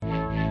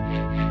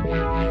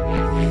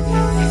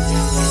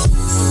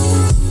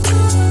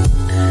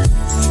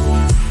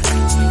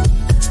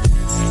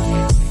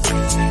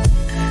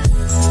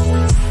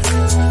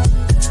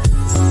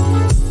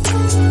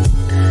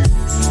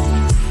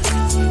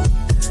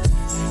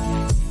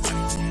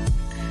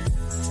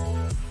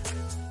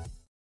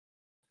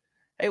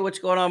what's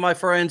going on, my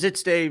friends?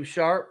 It's Dave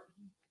Sharp.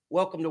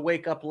 Welcome to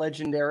Wake Up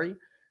Legendary.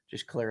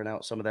 Just clearing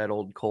out some of that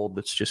old cold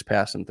that's just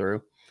passing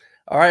through.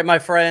 All right, my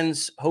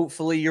friends,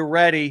 hopefully you're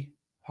ready.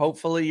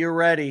 Hopefully you're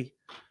ready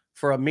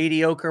for a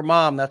mediocre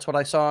mom. That's what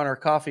I saw on her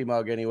coffee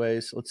mug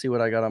anyways. Let's see what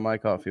I got on my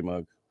coffee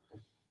mug.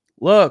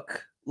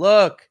 Look,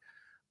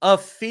 a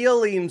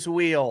feelings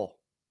wheel.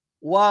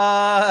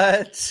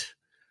 What?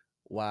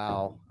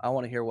 Wow. I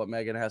want to hear what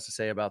Megan has to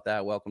say about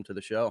that. Welcome to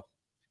the show.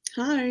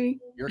 Hi.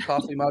 Your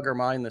coffee mug or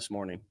mine this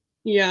morning?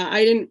 Yeah,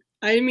 I didn't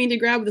mean to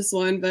grab this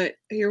one, but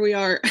here we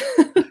are.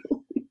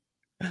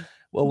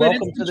 Well,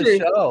 welcome to the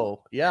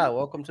show. Yeah,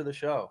 welcome to the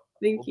show.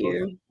 Thank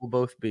you. We'll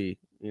both be,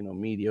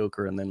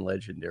 mediocre and then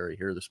legendary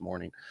here this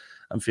morning.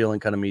 I'm feeling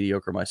kind of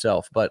mediocre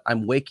myself, but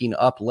I'm waking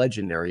up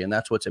legendary, and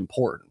that's what's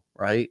important,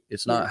 right?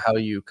 It's not how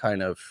you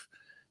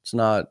it's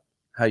not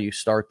how you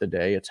start the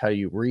day, it's how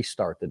you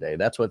restart the day.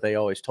 That's what they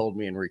always told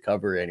me in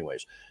recovery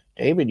anyways.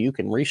 David, you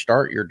can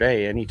restart your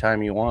day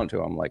anytime you want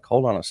to. I'm like,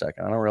 hold on a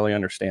second. I don't really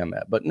understand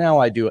that. But now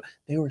I do.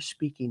 They were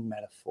speaking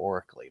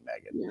metaphorically,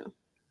 Megan. Yeah.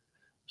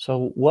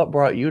 So what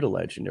brought you to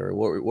Legendary?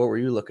 What were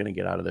you looking to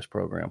get out of this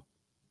program?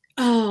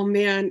 Oh,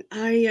 man.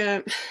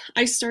 I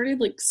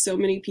started like so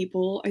many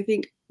people, I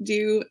think,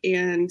 do.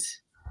 And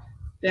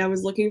I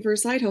was looking for a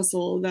side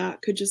hustle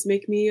that could just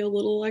make me a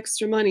little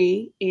extra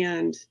money.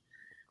 And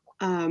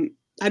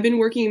I've been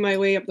working my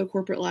way up the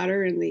corporate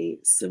ladder in the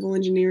civil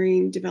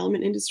engineering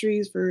development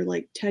industries for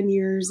like 10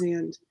 years.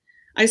 And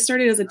I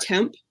started as a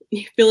temp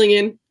filling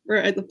in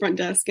at the front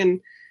desk. And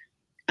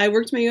I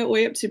worked my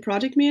way up to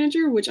project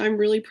manager, which I'm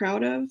really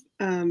proud of.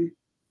 And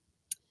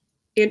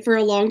for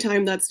a long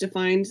time, that's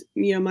defined,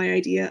 my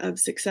idea of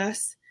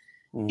success.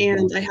 Mm-hmm.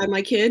 And I had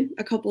my kid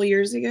a couple of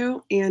years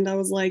ago, and I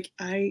was like,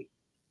 I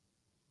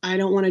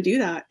don't want to do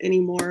that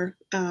anymore.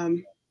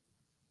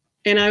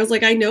 And I was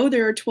like, I know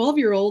there are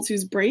 12-year-olds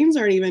whose brains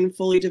aren't even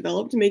fully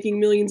developed, making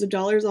millions of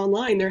dollars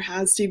online. There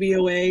has to be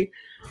a way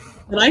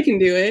that I can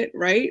do it,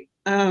 right?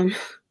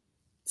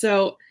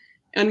 So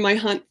on my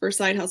hunt for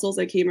side hustles,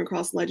 I came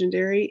across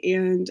Legendary,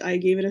 and I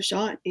gave it a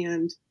shot,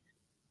 and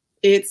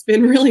it's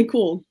been really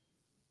cool.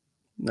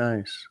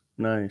 Nice.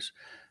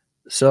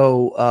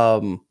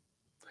 So,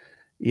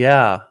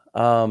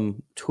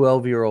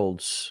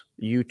 12-year-olds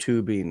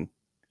YouTubing,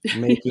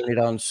 making it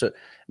on, so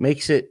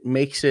makes it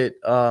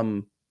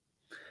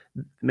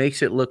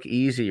look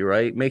easy,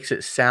 right? Makes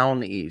it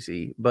sound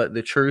easy, but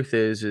the truth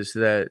is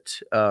that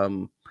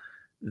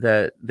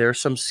that there's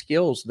some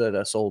skills that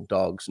us old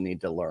dogs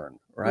need to learn,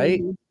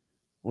 right? Mm-hmm.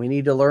 We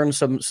need to learn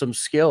some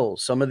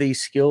skills. Some of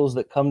these skills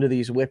that come to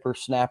these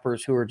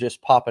whippersnappers who are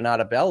just popping out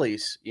of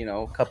bellies,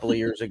 a couple of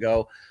years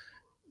ago,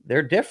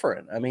 they're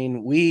different. I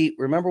mean, we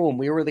remember when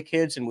we were the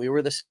kids and we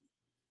were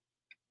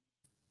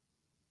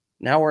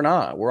now we're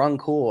not. We're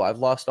uncool. I've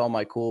lost all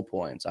my cool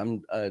points.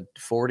 I'm a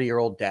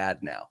 40-year-old dad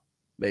now,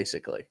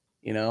 basically,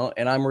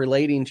 and I'm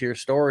relating to your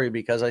story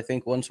because I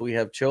think once we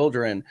have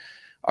children,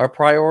 our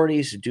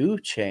priorities do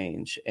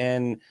change,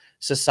 and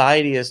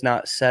society is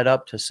not set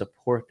up to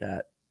support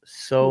that.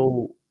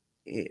 So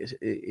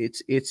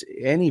it's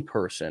any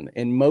person,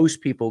 and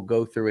most people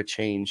go through a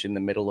change in the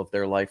middle of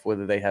their life,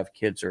 whether they have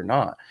kids or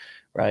not,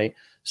 right?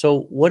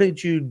 So what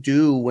did you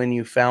do when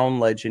you found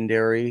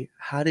Legendary?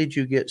 How did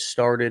you get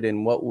started,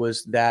 and what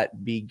was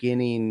that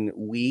beginning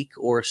week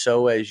or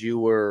so as you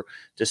were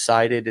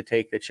decided to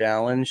take the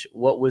challenge?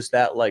 What was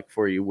that like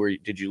for you?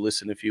 Did you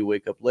listen to a few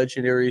Wake Up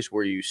Legendaries?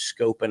 Were you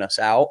scoping us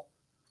out?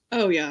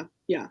 Oh yeah.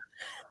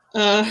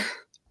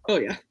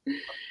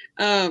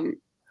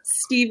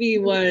 Stevie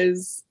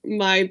was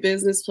my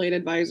business plan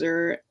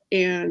advisor,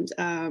 and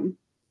I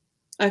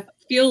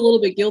feel a little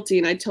bit guilty,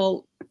 and I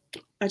talk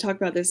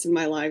about this in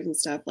my lives and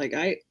stuff. Like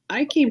I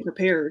came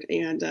prepared,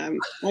 and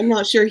I'm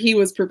not sure he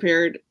was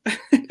prepared.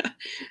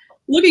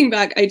 Looking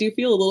back, I do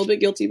feel a little bit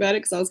guilty about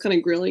it because I was kind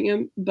of grilling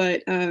him.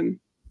 But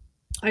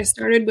I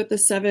started with the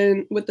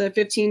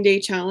 15-day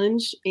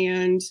challenge,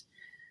 and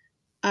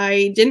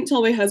I didn't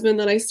tell my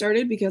husband that I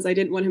started because I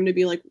didn't want him to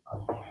be like,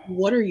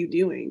 "What are you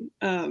doing?"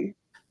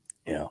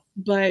 Yeah.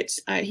 But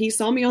he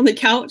saw me on the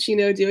couch,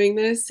 doing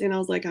this, and I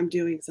was like, I'm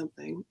doing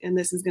something, and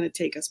this is going to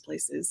take us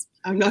places.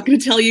 I'm not going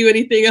to tell you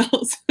anything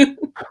else. I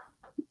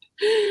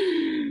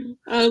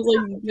was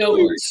like, no,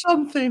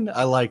 something.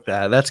 I like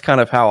that. That's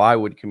kind of how I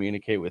would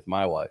communicate with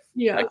my wife.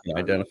 Yeah. I can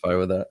identify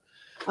with that.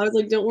 I was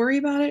like, don't worry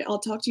about it. I'll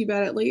talk to you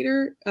about it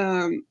later. But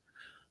I'm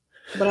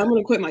going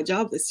to quit my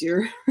job this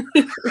year.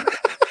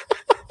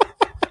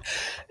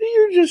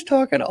 You're just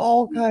talking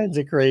all kinds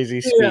of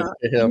crazy speak to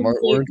him,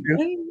 weren't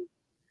you?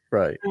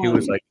 Right. He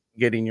was like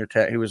getting your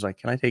he was like,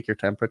 "Can I take your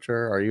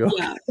temperature? Are you?"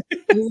 Yeah. He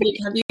was like,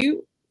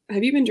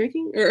 have you been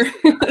drinking? Or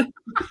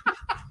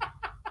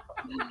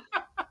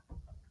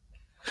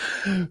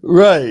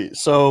Right.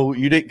 So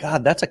you did.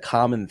 God, that's a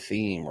common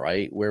theme,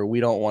 right? Where we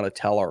don't want to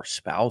tell our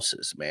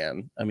spouses,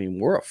 man. I mean,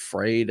 we're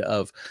afraid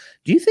of.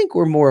 Do you think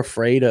we're more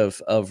afraid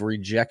of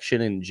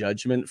rejection and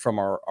judgment from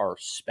our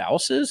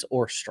spouses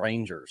or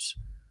strangers?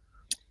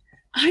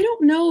 I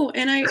don't know.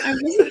 And I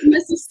wasn't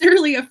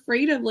necessarily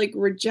afraid of like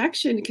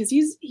rejection because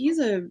he's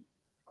a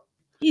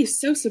he's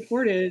so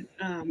supportive.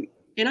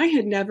 And I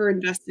had never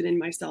invested in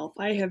myself.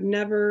 I have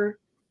never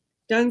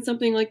done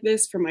something like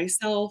this for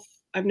myself.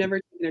 I've never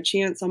taken a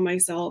chance on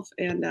myself.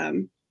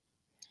 And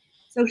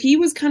so he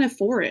was kind of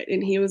for it.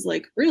 And he was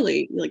like,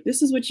 really? Like,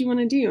 this is what you want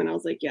to do? And I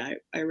was like, yeah,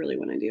 I really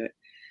want to do it.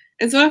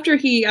 And so after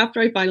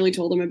I finally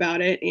told him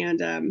about it,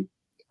 and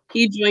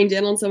he joined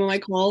in on some of my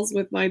calls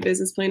with my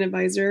business plan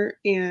advisor,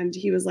 and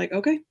he was like,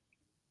 okay,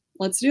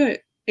 let's do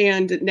it.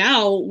 And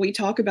now we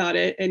talk about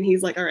it, and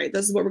he's like, all right,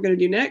 this is what we're going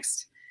to do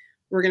next.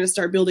 We're going to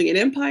start building an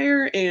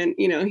empire. And,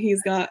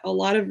 he's got a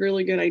lot of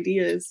really good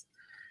ideas.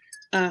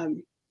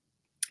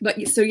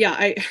 But so, yeah,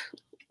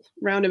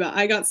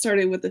 I got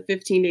started with the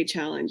 15-day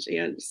challenge,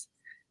 and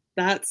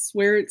that's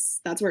where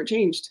it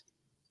changed.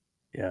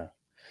 Yeah.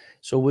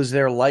 So was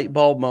there light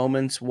bulb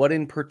moments? What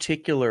in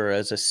particular,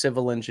 as a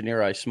civil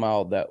engineer, I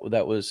smiled that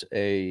was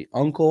a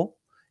uncle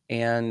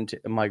and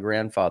my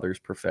grandfather's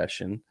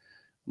profession,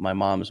 my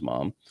mom's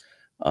mom.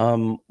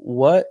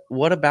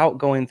 What about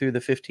going through the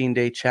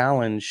 15-day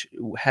challenge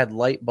had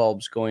light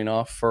bulbs going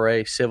off for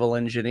a civil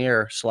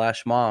engineer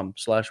 / mom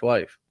 /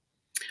 wife?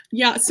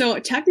 Yeah, so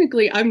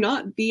technically I'm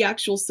not the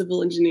actual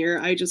civil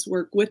engineer. I just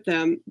work with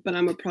them, but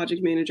I'm a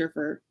project manager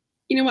for,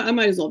 you know what, I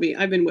might as well be.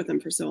 I've been with them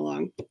for so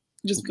long,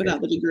 just Okay. without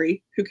the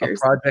degree. Who A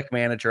cares? project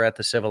manager at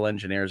the civil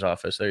engineer's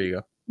office. There you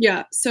go.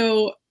 Yeah,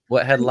 so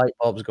What had light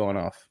bulbs going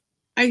off?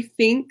 I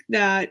think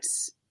that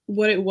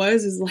what it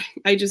was is like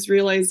I just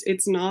realized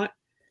it's not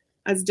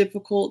as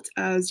difficult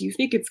as you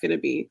think it's going to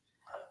be.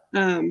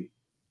 And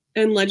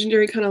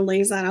Legendary kind of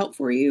lays that out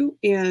for you,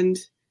 and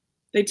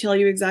they tell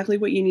you exactly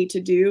what you need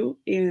to do.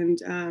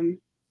 And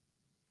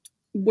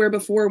where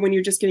before, when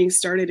you're just getting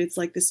started, it's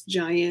like this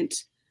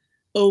giant,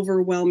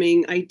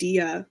 overwhelming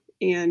idea,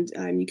 and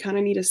you kind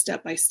of need a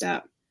step by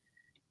step.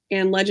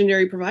 And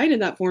Legendary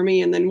provided that for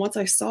me. And then once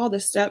I saw the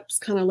steps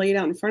kind of laid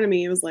out in front of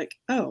me, it was like,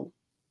 oh,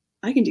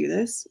 I can do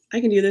this. I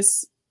can do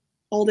this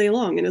all day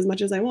long and as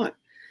much as I want.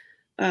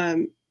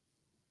 And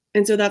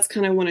so that's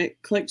kind of when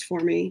it clicked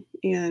for me.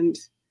 And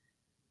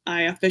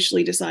I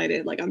officially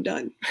decided, like, I'm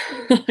done.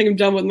 Like, I'm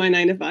done with my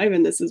 9 to 5,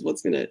 and this is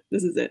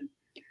it.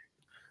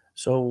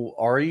 So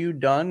are you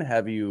done?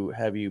 Have you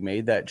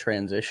made that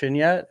transition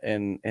yet?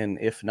 And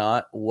if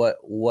not,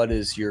 what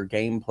is your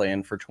game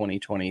plan for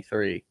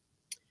 2023?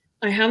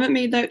 I haven't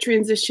made that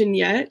transition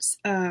yet.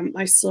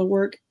 I still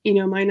work,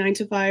 my 9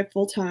 to 5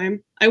 full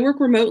time. I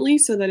work remotely,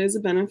 so that is a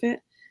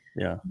benefit.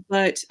 Yeah.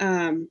 But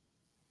I'm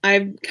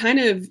kind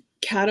of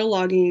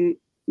cataloging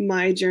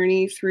my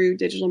journey through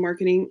digital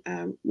marketing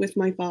with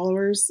my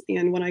followers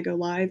and when I go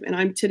live.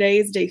 And today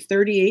is day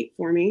 38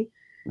 for me.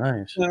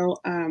 Nice. So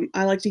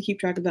I like to keep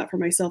track of that for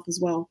myself as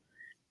well.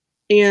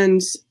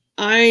 And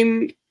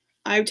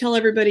I tell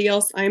everybody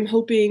else I'm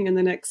hoping in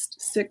the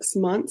next 6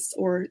 months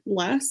or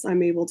less,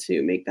 I'm able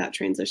to make that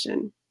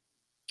transition.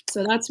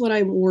 So that's what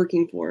I'm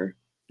working for.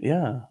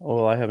 Yeah.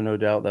 Well, I have no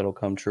doubt that'll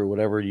come true,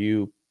 whatever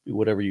you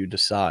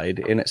decide.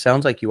 And it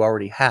sounds like you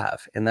already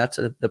have. And that's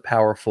the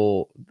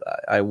powerful.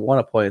 I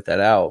want to point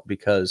that out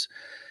because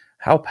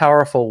how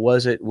powerful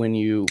was it when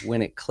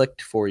it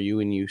clicked for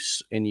you and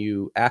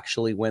you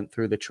actually went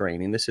through the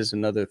training? This is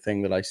another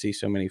thing that I see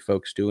so many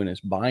folks doing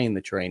is buying the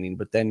training,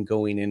 but then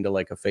going into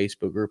like a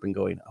Facebook group and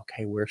going,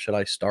 okay, where should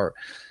I start?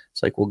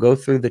 It's like, we'll go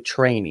through the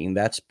training.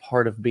 That's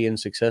part of being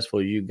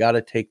successful. You got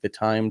to take the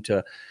time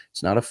to,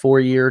 it's not a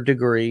 4-year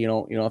degree. You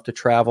don't have to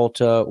travel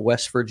to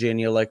West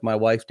Virginia like my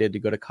wife did to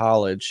go to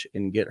college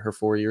and get her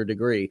 4-year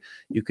degree.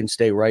 You can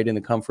stay right in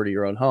the comfort of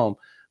your own home,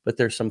 but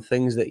there's some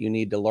things that you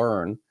need to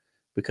learn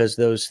because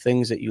those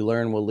things that you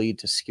learn will lead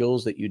to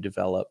skills that you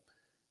develop.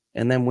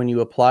 And then when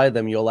you apply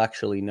them, you'll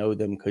actually know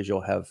them because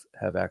you'll have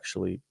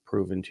actually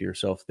proven to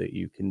yourself that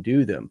you can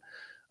do them.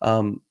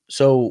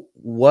 So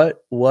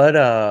what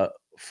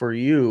for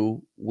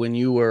you when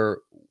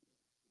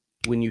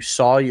you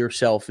saw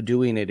yourself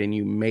doing it and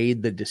you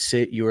made the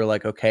decision, you were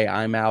like, okay,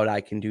 I'm out, I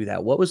can do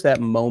that. What was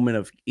that moment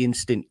of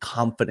instant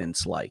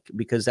confidence like?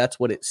 Because that's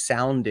what it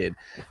sounded.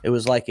 It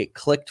was like it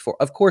clicked for,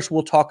 of course,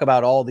 we'll talk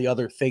about all the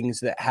other things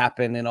that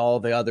happen and all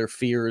the other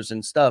fears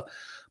and stuff.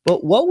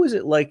 But what was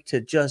it like to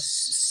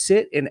just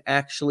sit and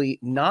actually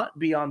not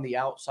be on the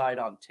outside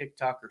on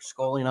TikTok or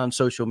scrolling on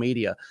social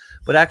media,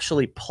 but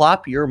actually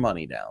plop your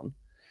money down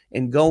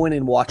and go in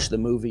and watch the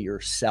movie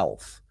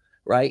yourself?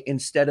 Right?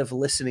 Instead of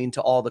listening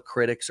to all the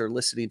critics or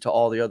listening to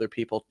all the other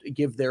people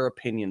give their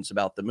opinions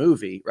about the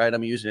movie, right?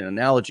 I'm using an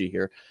analogy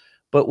here.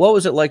 But what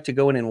was it like to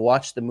go in and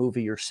watch the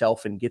movie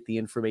yourself and get the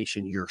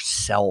information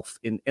yourself?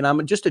 And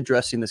I'm just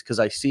addressing this because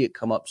I see it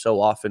come up so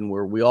often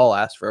where we all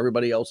ask for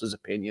everybody else's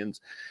opinions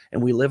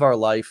and we live our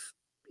life,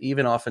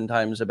 even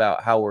oftentimes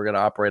about how we're going to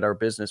operate our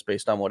business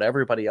based on what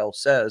everybody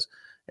else says,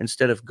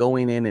 instead of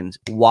going in and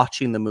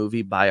watching the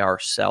movie by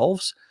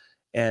ourselves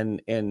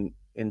and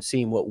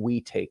seeing what we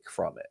take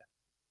from it.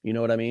 You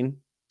know what I mean?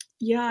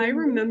 Yeah, I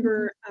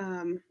remember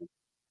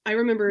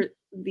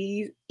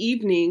the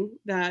evening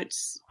that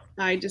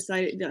I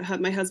decided that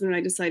my husband and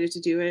I decided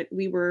to do it.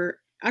 We were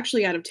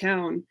actually out of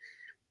town,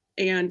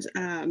 and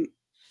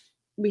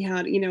we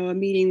had a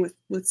meeting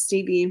with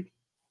Stevie,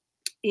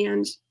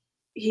 and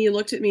he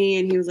looked at me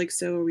and he was like,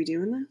 "So are we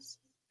doing this?"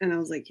 And I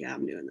was like, "Yeah,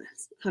 I'm doing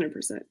this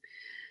 100%."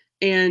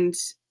 And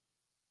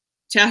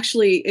to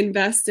actually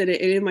invest in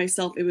it and in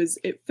myself,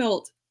 it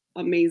felt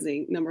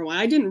amazing. Number one,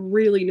 I didn't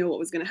really know what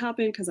was going to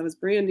happen because I was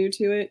brand new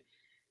to it.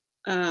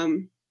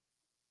 Um,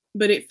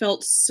 but it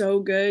felt so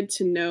good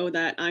to know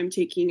that I'm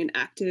taking an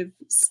active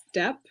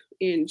step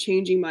in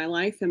changing my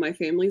life and my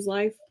family's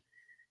life.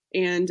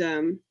 And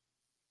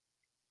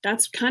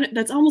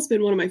that's almost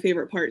been one of my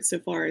favorite parts so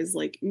far, is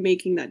like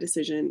making that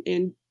decision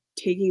and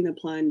taking the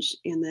plunge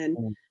and then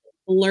Mm.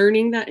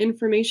 learning that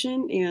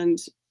information and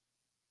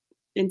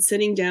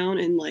sitting down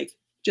and like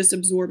just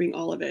absorbing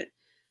all of it.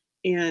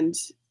 And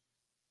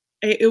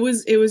it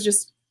was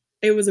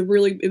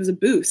a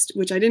boost,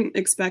 which I didn't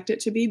expect it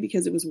to be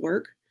because it was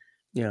work.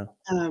 Yeah.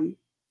 Um,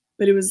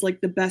 but it was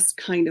like the best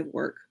kind of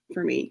work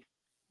for me.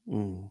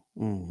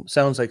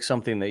 Sounds like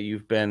something that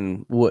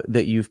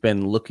that you've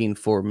been looking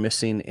for,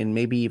 missing, and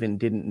maybe even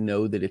didn't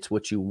know that it's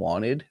what you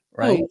wanted,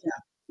 right? Oh yeah.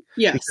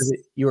 Yes. Because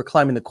you were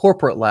climbing the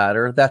corporate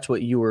ladder. That's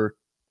what you were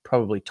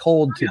probably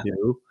told to Yeah.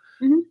 do.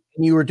 Mhm.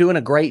 And you were doing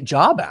a great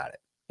job at it,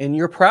 and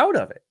you're proud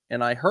of it.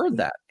 And I heard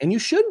that, and you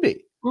should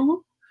be.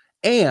 Mhm.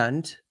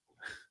 And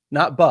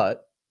not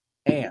but,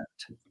 and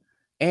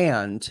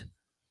and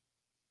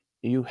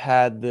you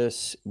had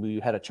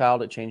a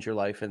child that changed your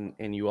life,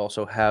 and you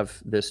also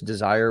have this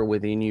desire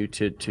within you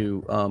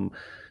to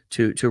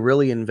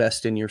really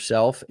invest in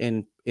yourself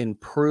and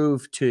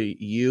prove to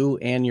you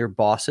and your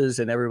bosses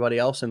and everybody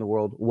else in the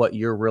world what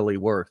you're really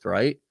worth,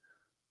 right?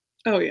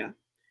 Oh yeah.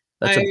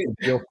 That's a I big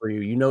deal for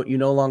you. You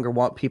no longer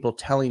want people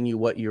telling you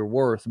what you're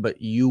worth,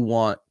 but you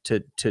want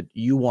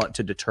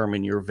to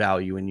determine your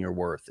value and your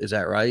worth. Is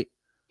that right?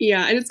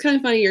 Yeah, and it's kind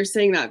of funny you're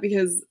saying that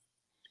because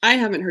I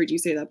haven't heard you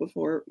say that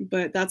before,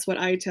 but that's what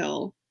I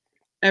tell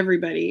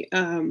everybody.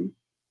 And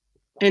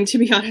to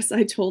be honest,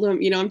 I told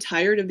him, I'm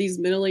tired of these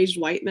middle-aged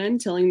white men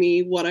telling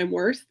me what I'm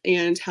worth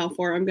and how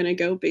far I'm going to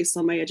go based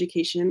on my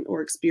education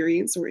or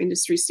experience or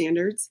industry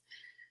standards.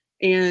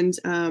 And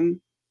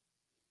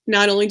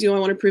not only do I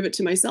want to prove it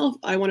to myself,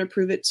 I want to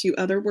prove it to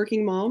other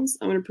working moms.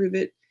 I do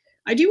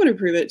want to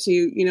prove it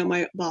to,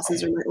 my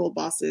bosses or my old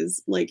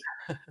bosses. Like,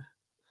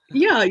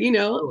 yeah,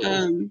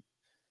 Totally.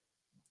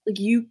 like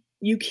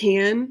you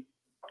can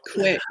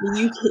quit.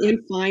 You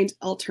can find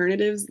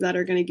alternatives that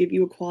are going to give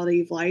you a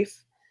quality of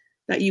life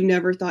that you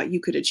never thought you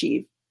could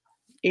achieve.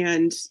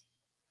 And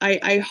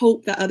I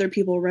hope that other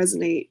people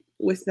resonate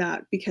with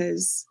that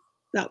because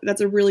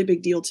that's a really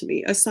big deal to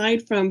me.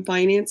 Aside from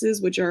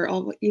finances, which are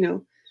all,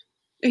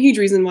 a huge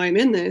reason why I'm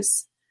in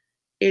this,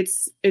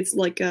 it's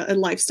like a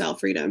lifestyle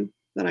freedom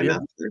that I'm Yeah.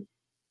 after.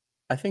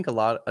 I think a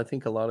lot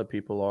of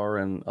people are,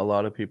 and a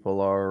lot of people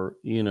are,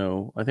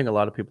 I think a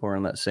lot of people are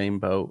in that same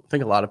boat. I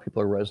think a lot of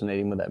people are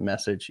resonating with that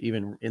message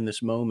even in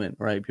this moment,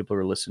 right? People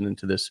are listening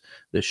to this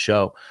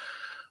show.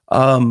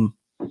 Um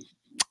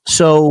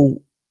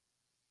so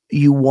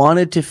you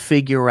wanted to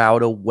figure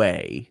out a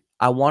way.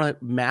 I want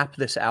to map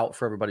this out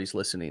for everybody's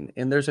listening.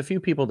 And there's a few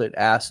people that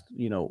asked,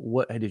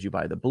 what did you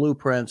buy the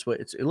blueprints?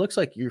 It looks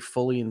like you're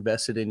fully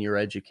invested in your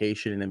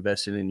education and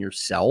invested in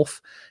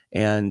yourself.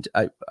 And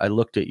I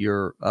looked at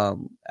your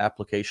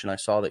application. I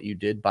saw that you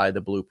did buy the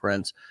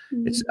blueprints. I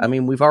Mhm.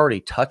 mean, we've already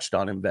touched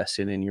on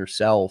investing in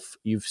yourself.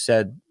 You've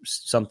said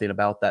something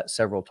about that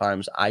several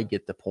times. I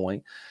get the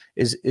point.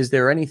 Is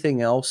there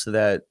anything else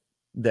that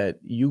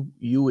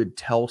you would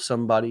tell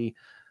somebody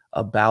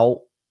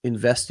about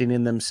investing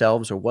in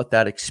themselves, or what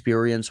that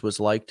experience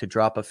was like to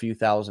drop a few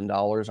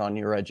 $1,000s on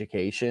your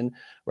education,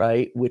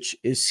 right? Which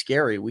is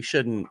scary. We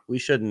shouldn't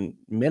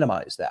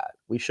minimize that.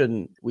 We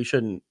shouldn't,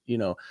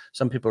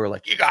 some people are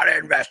like, you got to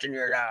invest in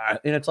your,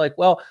 and it's like,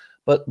 well,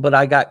 but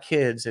I got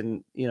kids,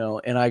 and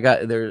and I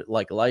got there,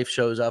 like, life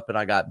shows up, and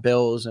I got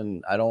bills,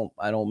 and I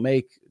don't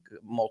make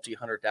multi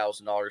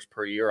 $100,000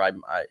 per year.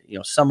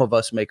 Some of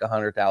us make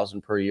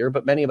 100,000 per year,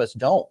 but many of us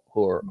don't,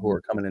 who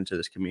are coming into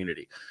this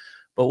community.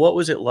 But what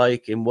was it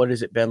like, and what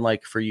has it been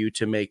like for you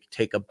to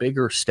take a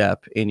bigger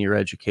step in your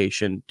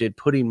education? Did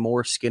putting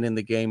more skin in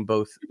the game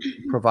both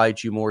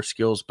provide you more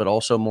skills, but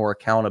also more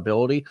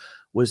accountability?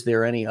 Was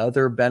there any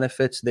other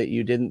benefits that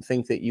you didn't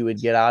think that you would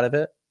get out of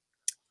it?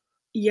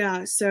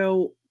 Yeah,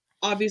 so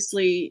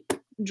obviously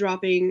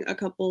dropping a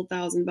couple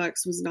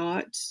 $1,000 was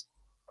not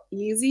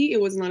easy. It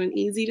was not an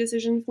easy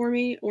decision for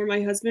me or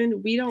my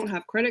husband. We don't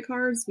have credit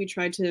cards. We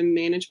tried to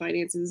manage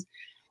finances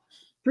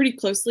pretty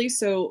closely,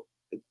 so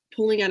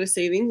pulling out of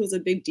savings was a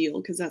big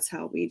deal because that's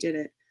how we did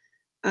it.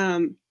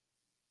 Um,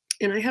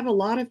 and I have a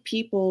lot of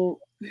people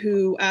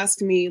who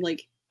ask me,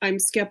 like, I'm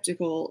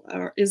skeptical,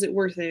 or is it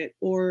worth it?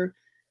 Or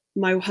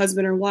my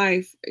husband or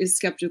wife is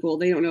skeptical.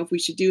 They don't know if we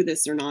should do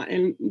this or not.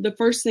 And the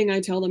first thing I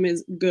tell them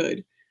is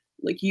good.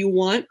 Like, you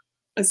want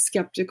a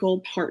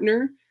skeptical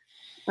partner.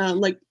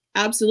 Like,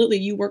 absolutely,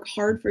 you work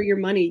hard for your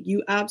money.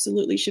 You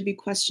absolutely should be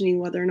questioning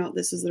whether or not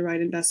this is the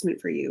right investment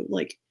for you.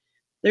 Like,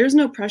 there's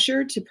no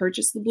pressure to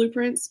purchase the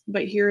blueprints,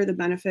 but here are the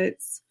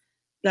benefits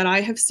that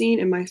I have seen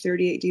in my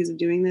 38 days of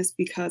doing this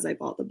because I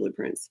bought the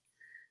blueprints.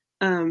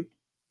 Um,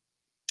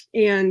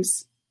 and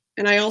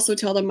And I also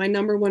tell them my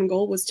number one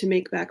goal was to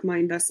make back my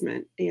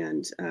investment.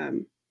 And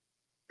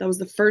that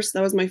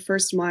was my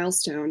first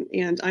milestone.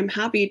 And I'm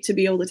happy to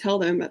be able to tell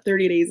them at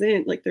 38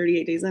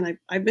 days in,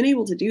 I've been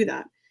able to do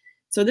that.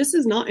 So this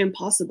is not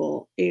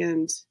impossible.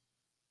 And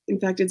in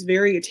fact, it's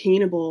very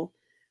attainable.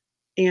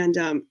 And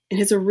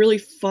it's a really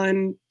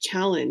fun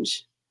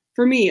challenge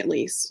for me, at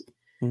least.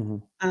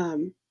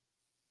 Mm-hmm.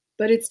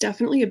 But it's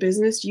definitely a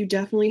business. You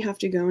definitely have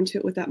to go into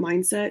it with that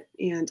mindset.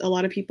 And a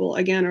lot of people,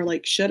 again, are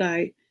like, should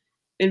I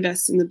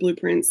invest in the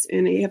blueprints?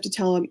 And you have to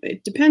tell them,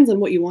 it depends on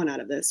what you want out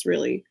of this,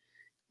 really.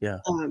 Yeah.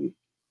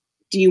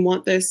 Do you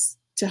want this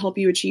to help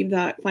you achieve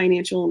that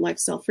financial and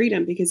lifestyle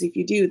freedom? Because if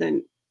you do,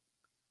 then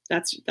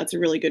that's a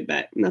really good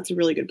bet. And that's a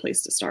really good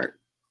place to start.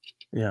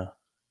 Yeah.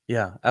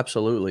 Yeah,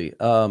 absolutely.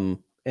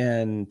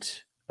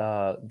 And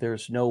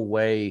there's no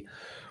way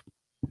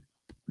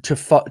to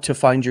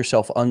find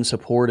yourself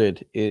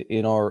unsupported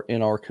in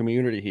our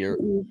community here,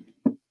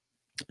 mm-hmm.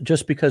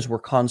 just because we're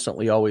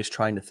constantly always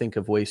trying to think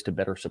of ways to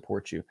better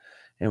support you.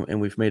 And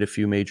we've made a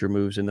few major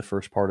moves in the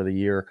first part of the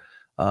year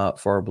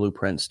for our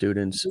Blueprint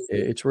students.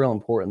 Mm-hmm. It's real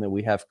important that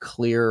we have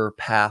clear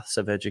paths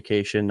of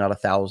education, not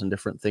 1,000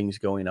 different things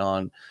going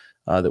on,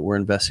 that we're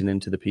investing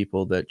into the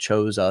people that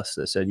chose us,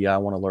 that said, yeah, I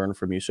want to learn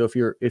from you. So if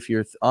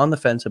you're on the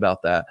fence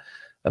about that,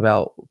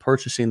 about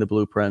purchasing the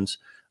Blueprints,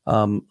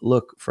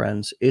 look,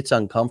 friends, it's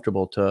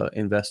uncomfortable to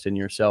invest in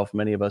yourself.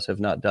 Many of us have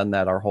not done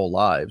that our whole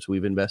lives.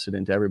 We've invested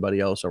into everybody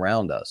else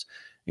around us,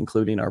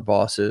 including our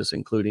bosses,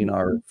 including mm-hmm.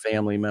 our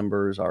family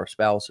members, our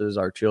spouses,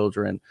 our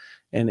children.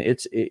 And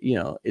it's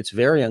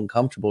very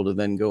uncomfortable to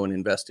then go and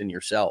invest in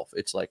yourself.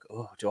 It's like,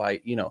 oh, do I,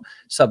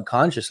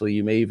 subconsciously,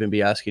 you may even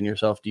be asking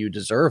yourself, do you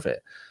deserve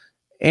it?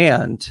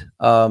 And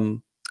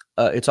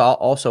it's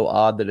also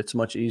odd that it's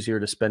much easier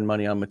to spend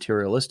money on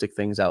materialistic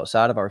things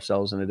outside of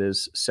ourselves than it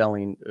is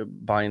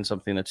buying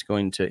something that's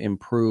going to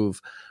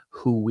improve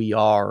who we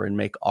are and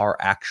make our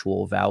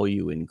actual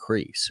value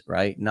increase,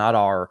 right? Not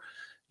our,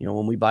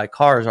 when we buy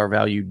cars, our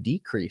value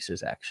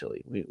decreases,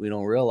 actually. We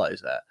don't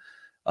realize that.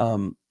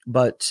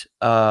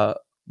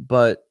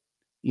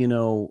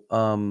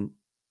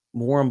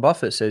 Warren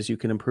Buffett says you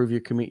can improve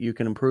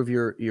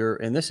your,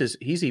 and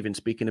he's even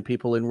speaking to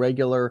people in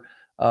regular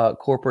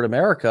corporate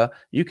America.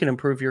 You can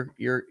improve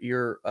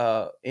your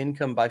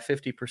income by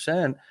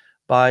 50%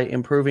 by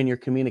improving your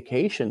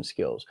communication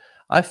skills.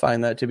 I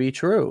find that to be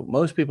true.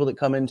 Most people that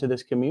come into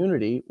this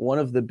community, one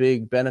of the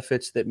big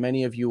benefits that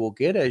many of you will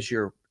get as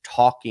you're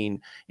talking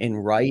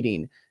and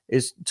writing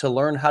is to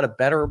learn how to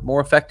better,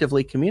 more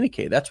effectively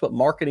communicate. That's what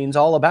marketing's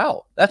all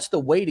about. That's the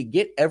way to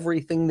get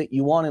everything that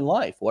you want in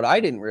life. What I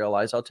didn't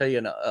realize, I'll tell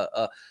you,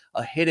 a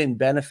hidden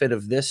benefit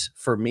of this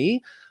for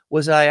me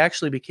was I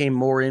actually became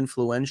more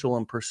influential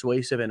and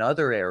persuasive in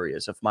other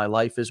areas of my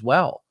life as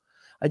well.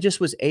 I just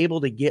was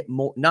able to get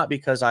more, not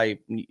because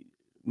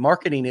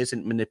marketing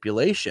isn't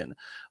manipulation.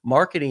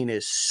 Marketing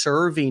is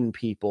serving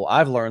people.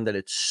 I've learned that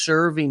it's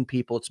serving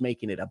people. It's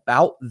making it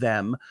about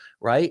them,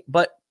 right?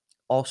 But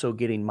also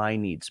getting my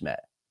needs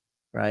met,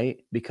 right?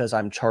 Because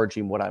I'm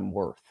charging what I'm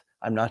worth.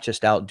 I'm not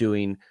just out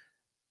doing,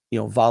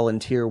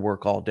 volunteer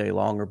work all day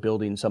long or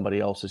building somebody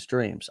else's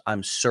dreams.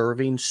 I'm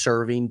serving,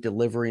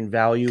 delivering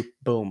value,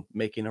 boom,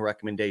 making a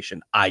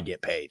recommendation. I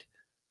get paid.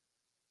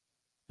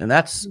 And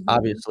that's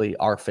obviously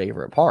our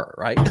favorite part,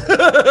 right?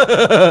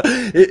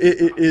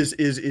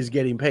 is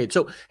getting paid.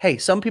 So, hey,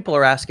 some people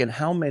are asking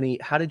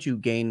how did you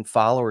gain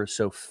followers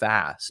so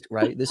fast,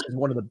 right? This is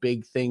one of the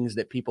big things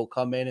that people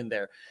come in and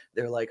they're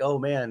like, oh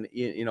man,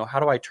 how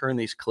do I turn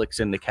these clicks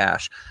into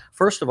cash?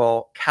 First of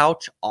all,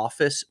 Couch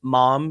Office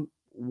Mom,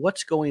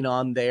 what's going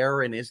on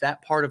there? And is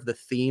that part of the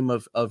theme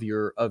of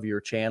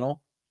your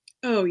channel?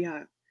 Oh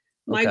yeah.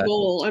 My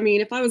goal,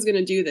 if I was going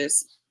to do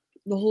this,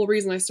 the whole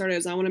reason I started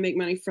is I want to make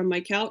money from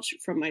my couch,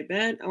 from my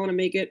bed. I want to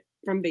make it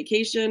from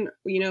vacation,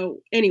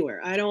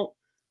 anywhere. I don't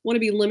want to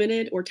be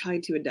limited or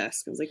tied to a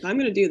desk. I was like, if I'm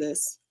going to do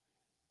this,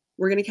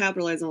 we're going to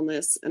capitalize on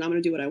this and I'm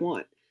going to do what I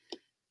want.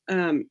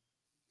 My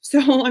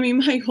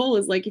goal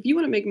is like, if you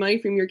want to make money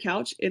from your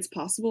couch, it's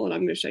possible. And I'm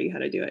going to show you how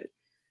to do it.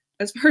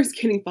 As far as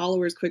getting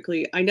followers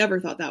quickly, I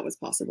never thought that was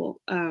possible.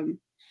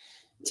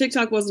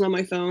 TikTok wasn't on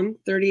my phone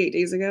 38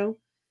 days ago.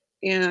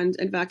 And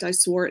in fact, I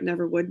swore it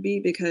never would be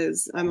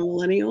because I'm a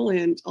millennial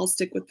and I'll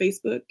stick with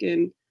Facebook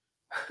and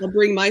I'll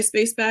bring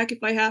MySpace back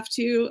if I have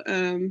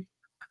to.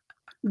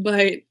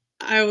 But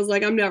I was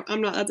like, I'm not,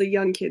 that's a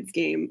young kid's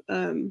game.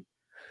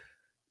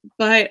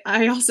 But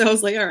I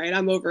was like, all right,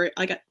 I'm over it.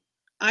 Like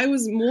I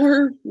was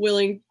more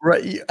willing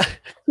to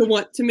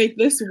want to make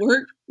this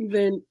work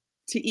than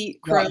to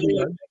eat crow.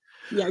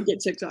 Yeah, get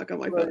TikTok on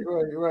my phone.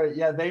 Right.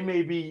 Yeah, they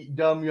may be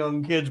dumb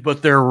young kids,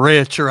 but they're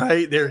rich,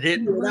 right? They're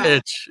getting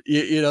rich.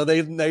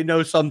 They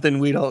know something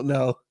we don't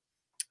know.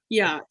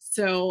 Yeah.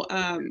 So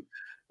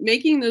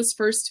making those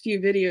first few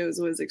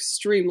videos was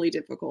extremely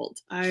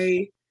difficult.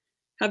 I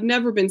have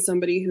never been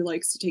somebody who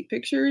likes to take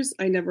pictures.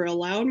 I never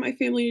allowed my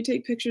family to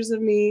take pictures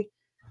of me.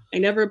 I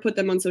never put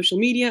them on social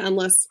media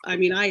unless, I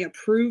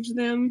approved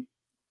them.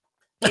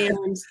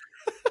 And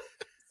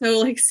so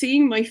like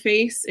seeing my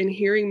face and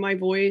hearing my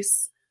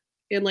voice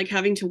and like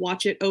having to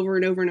watch it over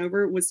and over and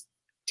over was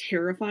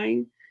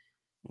terrifying.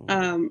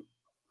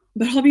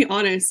 But I'll be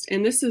honest,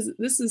 and this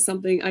is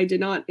something I did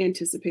not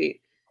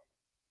anticipate.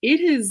 It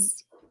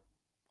has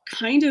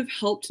kind of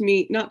helped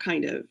me, not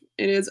kind of,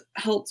 it has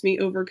helped me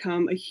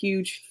overcome a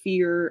huge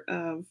fear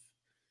of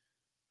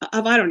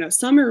I don't know,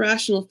 some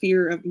irrational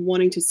fear of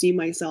wanting to see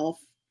myself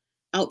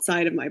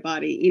outside of my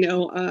body, you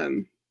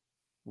know.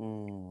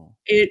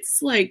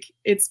 It's like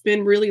it's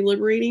been really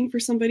liberating for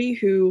somebody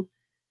who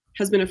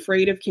has been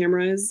afraid of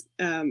cameras,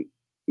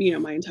 you know,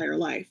 my entire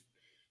life.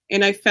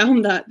 And I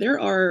found that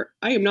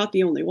I am not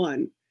the only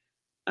one.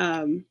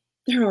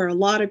 There are a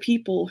lot of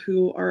people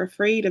who are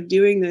afraid of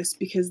doing this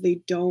because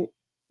they don't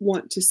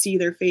want to see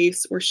their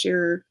face or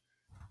share,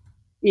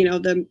 you know,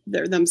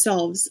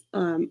 themselves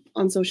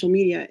on social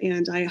media.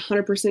 And I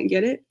 100%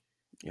 get it.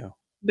 Yeah.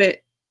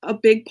 But a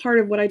big part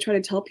of what I try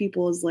to tell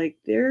people is like,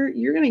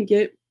 you're going to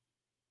get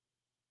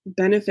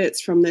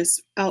benefits from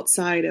this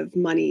outside of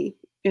money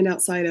and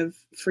outside of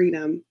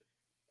freedom.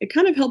 It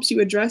kind of helps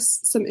you address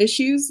some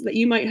issues that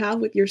you might have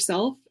with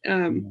yourself.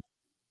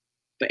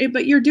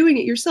 But you're doing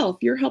it yourself.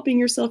 You're helping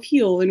yourself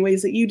heal in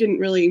ways that you didn't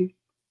really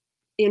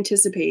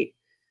anticipate.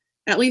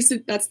 At least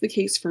that's the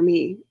case for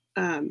me.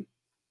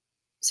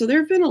 So there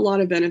have been a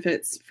lot of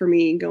benefits for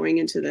me going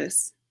into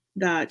this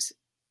that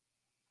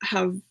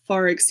have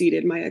far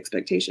exceeded my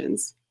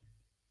expectations.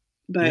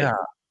 But yeah,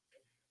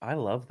 I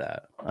love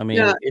that. I mean,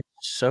 yeah, it's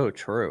so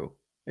true.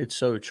 It's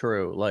so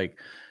true. Like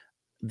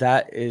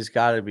that is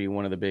got to be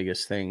one of the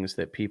biggest things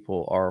that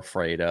people are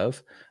afraid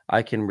of.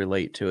 I can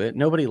relate to it.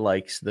 Nobody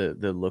likes the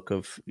look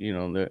of, you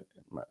know,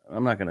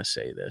 I'm not going to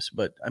say this,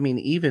 but I mean,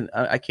 even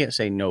I can't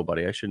say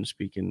nobody. I shouldn't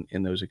speak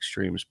in those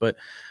extremes. But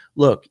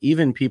look,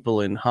 even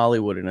people in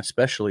Hollywood, and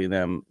especially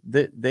them,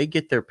 they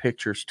get their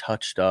pictures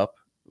touched up,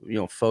 you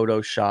know,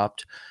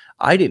 photoshopped.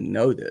 I didn't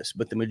know this,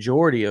 but the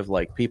majority of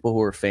like people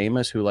who are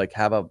famous who like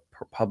have a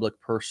public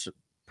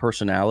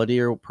personality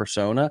or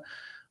persona,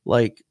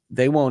 like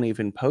they won't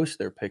even post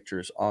their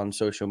pictures on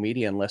social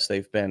media unless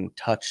they've been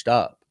touched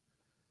up.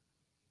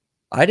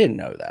 I didn't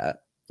know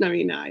that. I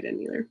mean, no, I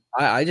didn't either.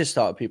 I just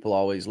thought people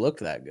always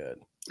looked that good.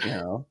 You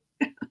know,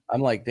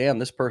 I'm like, damn,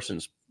 this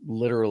person's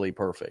literally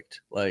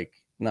perfect. Like,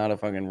 not a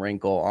fucking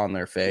wrinkle on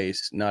their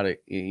face, not a,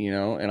 you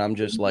know, and I'm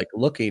just like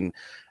looking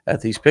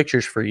at these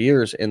pictures for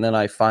years. And then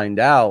I find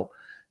out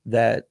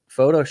that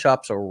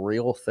Photoshop's a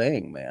real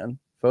thing, man.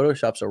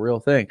 Photoshop's a real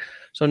thing.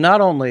 So not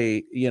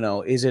only, you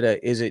know, is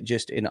it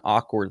just an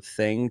awkward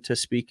thing to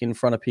speak in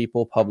front of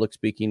people, public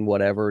speaking,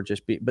 whatever,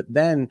 but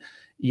then,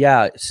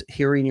 yeah,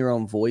 hearing your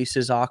own voice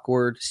is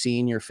awkward,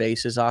 seeing your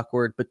face is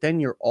awkward, but then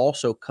you're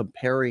also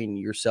comparing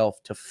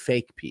yourself to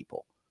fake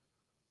people.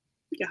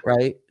 Yeah.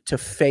 Right. To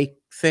fake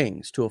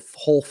things, to a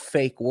whole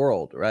fake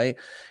world. Right.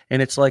 And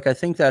it's like, I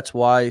think that's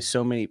why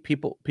so many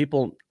people,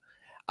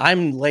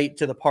 I'm late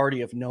to the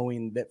party of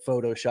knowing that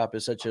Photoshop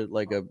is such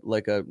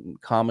a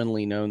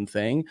commonly known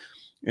thing.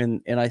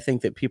 And I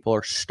think that people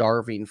are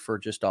starving for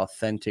just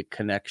authentic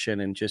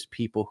connection and just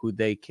people who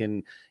they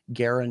can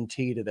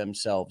guarantee to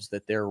themselves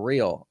that they're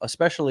real,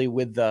 especially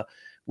with the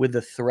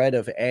threat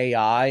of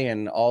AI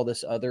and all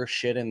this other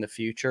shit in the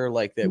future,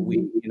 like that we,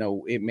 you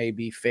know, it may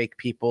be fake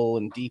people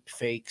and deep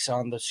fakes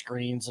on the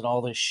screens and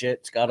all this shit.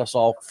 It's got us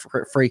all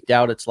freaked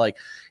out. It's like,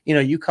 you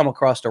know, you come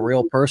across a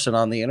real person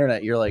on the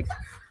internet, you're like,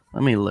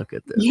 let me look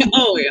at this. Yeah.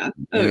 Oh yeah.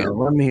 Oh yeah.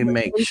 Let me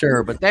make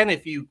sure. But then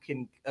if you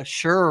can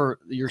assure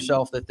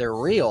yourself that they're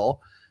real,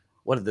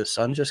 what did the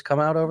sun just come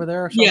out over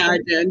there? Or something? Yeah, I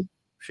did.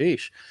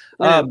 Sheesh.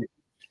 Yeah.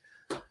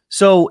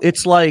 So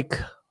it's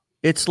like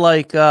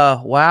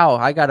wow,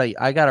 I got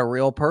a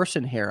real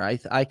person here.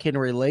 I can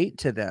relate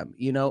to them,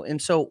 you know.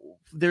 And so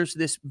there's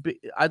this.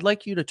 I'd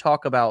like you to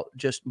talk about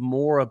just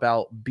more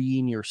about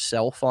being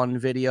yourself on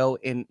video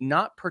and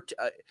not.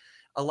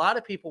 A lot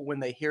of people, when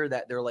they hear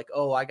that, they're like,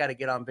 oh, I got to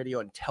get on video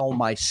and tell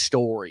my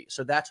story.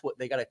 So that's what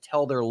they got to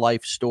tell, their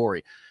life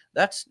story.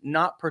 That's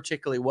not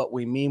particularly what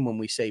we mean when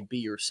we say be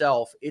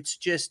yourself. It's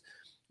just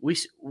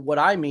what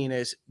I mean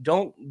is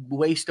don't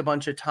waste a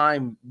bunch of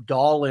time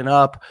dolling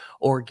up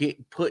or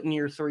putting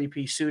your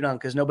 3-piece suit on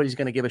because nobody's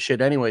going to give a shit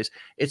anyways.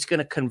 It's going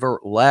to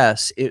convert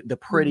less the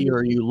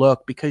prettier you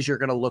look because you're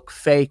going to look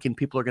fake and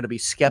people are going to be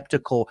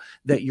skeptical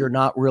that you're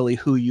not really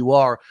who you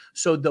are.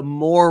 So the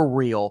more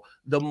real,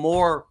 the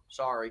more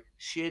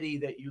shitty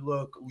that you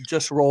look,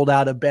 just rolled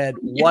out of bed,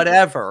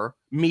 whatever,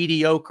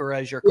 mediocre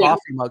as your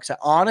coffee mug. So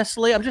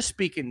honestly, I'm just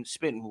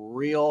spitting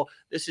real.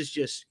 This is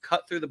just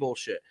cut through the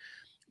bullshit.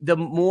 The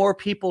more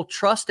people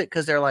trust it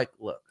because they're like,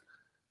 look,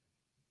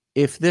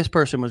 if this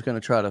person was going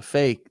to try to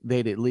fake,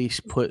 they'd at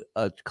least put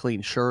a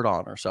clean shirt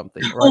on or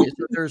something, right?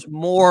 So there's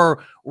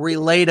more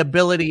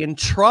relatability and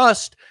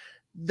trust.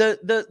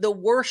 The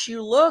worse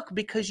you look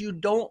because you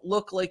don't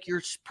look like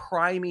you're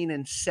priming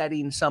and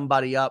setting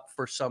somebody up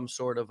for some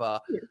sort of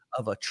a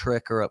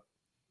trick or a.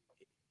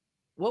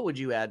 What would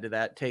you add to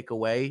that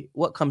takeaway?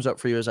 What comes up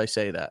for you as I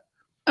say that?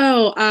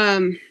 Oh,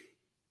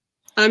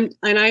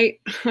 I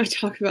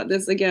talk about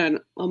this again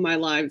on my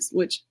lives,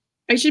 which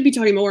I should be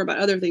talking more about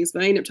other things,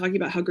 but I end up talking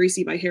about how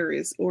greasy my hair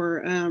is,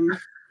 or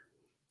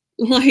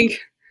Like,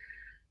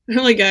 I'm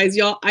like, guys,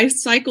 y'all, I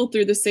cycle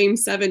through the same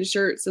 7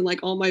 shirts in like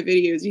all my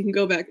videos. You can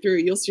go back through.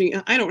 You'll see.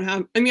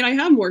 I mean, I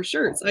have more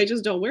shirts. I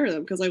just don't wear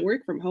them because I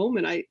work from home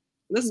and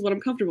this is what I'm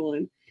comfortable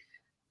in.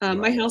 My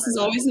Right. house is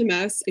always a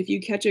mess. If you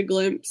catch a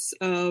glimpse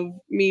of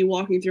me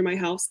walking through my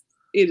house,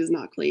 it is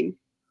not clean.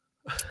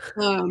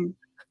 Um,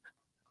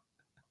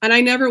 and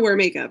I never wear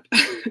makeup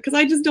because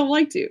I just don't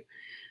like to.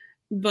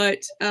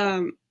 But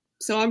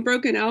so I'm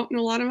broken out in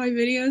a lot of my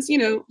videos,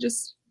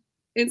 just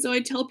and so I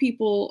tell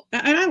people,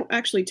 and I don't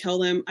actually tell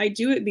them. I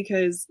do it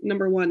because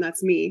number one,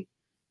 that's me.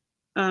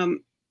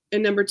 And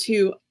number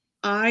two,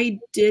 I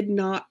did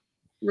not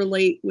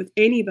relate with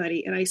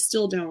anybody, and I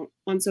still don't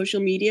on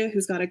social media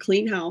who's got a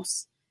clean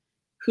house,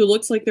 who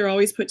looks like they're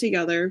always put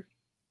together,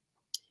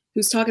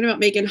 who's talking about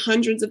making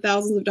hundreds of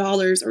thousands of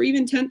dollars or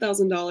even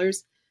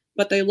 $10,000,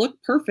 but they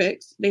look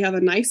perfect. They have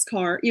a nice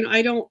car.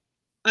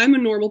 I'm a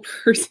normal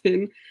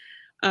person.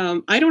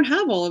 I don't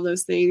have all of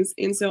those things.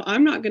 And so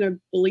I'm not going to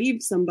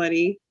believe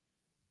somebody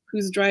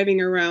who's driving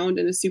around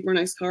in a super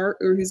nice car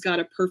or who's got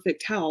a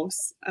perfect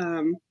house.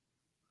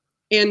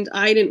 And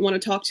I didn't want to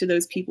talk to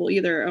those people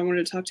either. I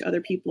wanted to talk to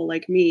other people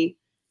like me.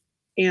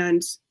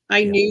 And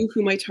I knew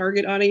who my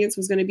target audience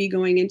was going to be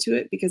going into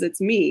it because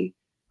it's me.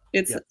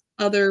 It's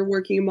other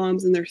working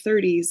moms in their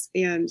 30s.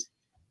 And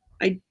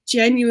I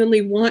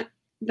genuinely want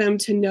them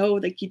to know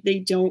that they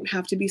don't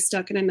have to be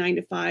stuck in a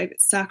 9-to-5,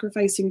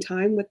 sacrificing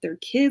time with their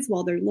kids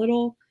while they're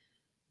little.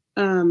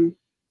 And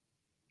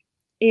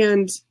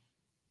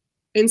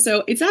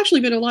so it's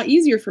actually been a lot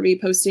easier for me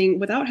posting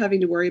without having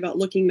to worry about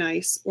looking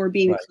nice or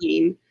being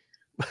clean.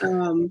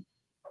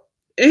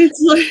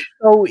 It's like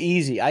so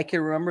easy. I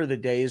can remember the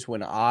days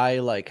when I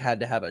like had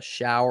to have a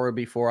shower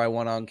before I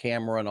went on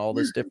camera and all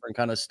this different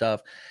kind of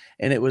stuff.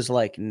 And it was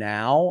like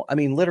now, I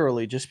mean,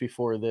 literally just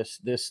before this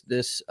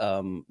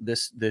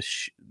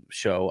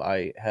show,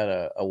 I had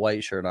a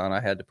white shirt on. I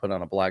had to put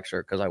on a black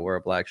shirt because I wear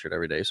a black shirt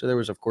every day. So there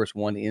was, of course,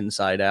 one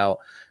inside out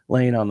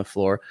laying on the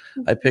floor.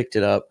 I picked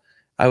it up.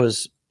 I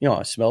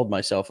smelled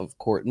myself, of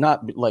course,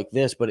 not like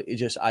this, but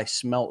I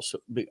smelled.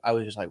 I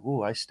was just like,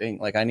 ooh, I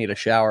stink. Like I need a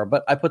shower,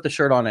 but I put the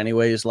shirt on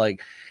anyways.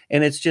 Like,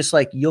 and it's just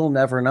like, you'll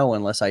never know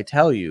unless I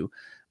tell you.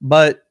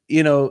 But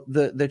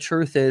the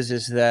truth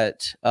is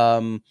that,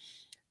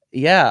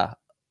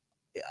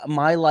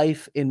 my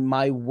life in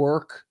my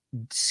work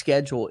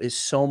schedule is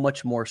so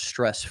much more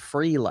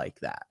stress-free like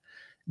that.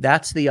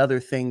 That's the other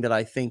thing that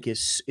I think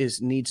is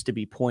needs to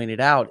be pointed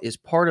out. Is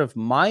part of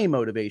my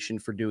motivation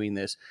for doing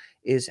this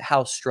is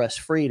how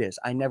stress-free it is.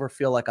 I never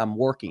feel like I'm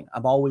working.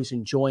 I'm always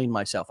enjoying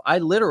myself. I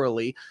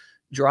literally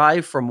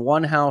drive from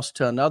one house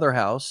to another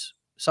house,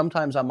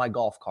 sometimes on my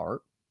golf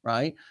cart,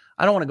 right?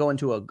 I don't want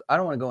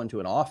to go into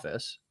an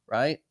office,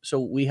 right? So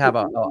we have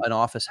an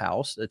office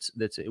house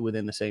that's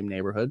within the same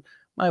neighborhood.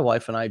 My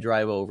wife and I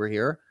drive over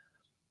here.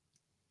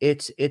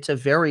 It's a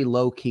very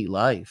low-key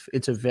life.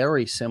 It's a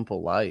very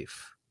simple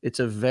life.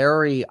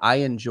 I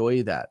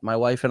enjoy that. My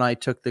wife and I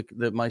took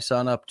my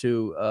son up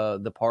to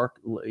the park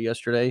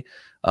yesterday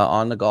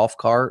on the golf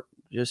cart,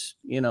 just,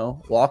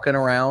 walking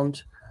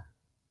around,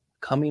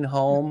 coming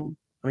home.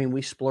 I mean,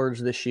 we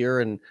splurged this year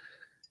and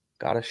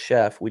got a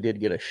chef. We did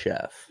get a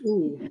chef.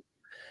 Ooh,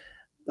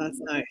 that's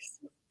nice.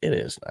 It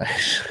is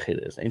nice. It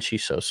is. And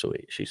she's so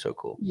sweet. She's so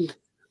cool.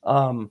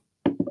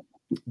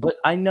 But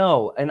I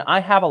know, and I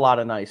have a lot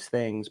of nice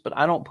things, but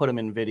I don't put them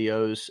in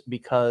videos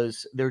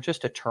because they're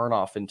just a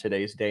turnoff in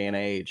today's day and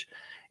age.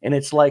 And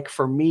it's like,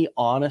 for me,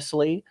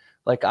 honestly,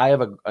 like I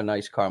have a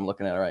nice car. I'm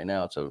looking at it right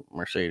now. It's a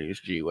Mercedes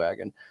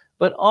G-Wagon.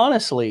 But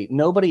honestly,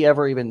 nobody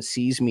ever even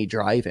sees me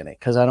driving it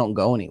because I don't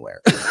go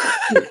anywhere.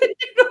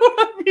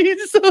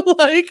 So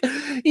like,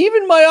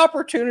 even my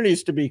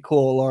opportunities to be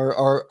cool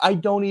are I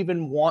don't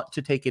even want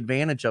to take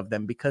advantage of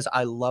them because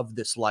I love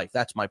this life.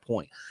 That's my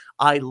point.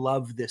 I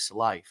love this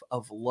life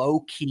of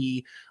low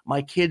key.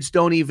 My kids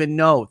don't even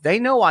know. They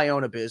know I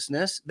own a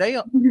business. But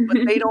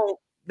they don't.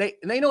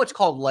 They know it's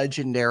called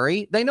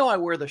Legendary. They know I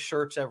wear the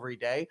shirts every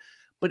day.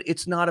 But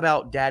it's not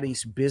about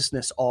daddy's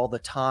business all the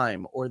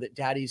time, or that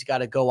daddy's got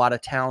to go out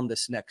of town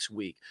this next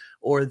week,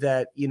 or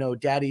that,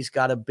 daddy's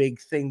got a big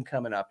thing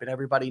coming up and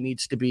everybody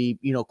needs to be,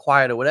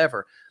 quiet or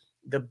whatever.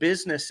 The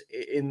business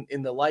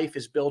in the life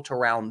is built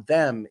around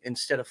them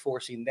instead of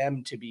forcing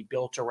them to be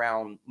built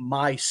around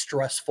my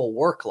stressful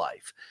work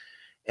life.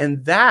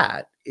 And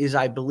that is,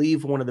 I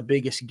believe, one of the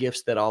biggest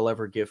gifts that I'll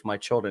ever give my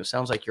children. It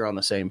sounds like you're on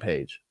the same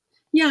page.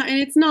 Yeah. And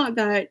it's not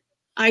that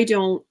I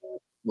don't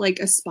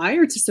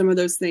aspire to some of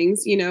those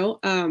things,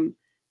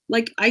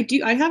 like I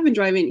have been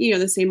driving,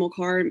 the same old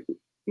car.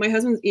 My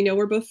husband,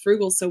 we're both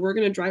frugal, so we're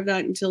going to drive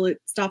that until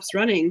it stops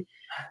running.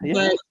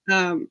 Yeah.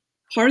 But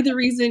part of the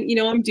reason,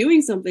 I'm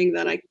doing something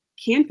that I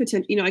can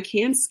I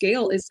can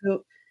scale is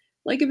so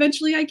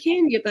eventually I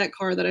can get that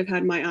car that I've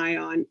had my eye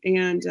on.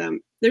 And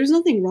there's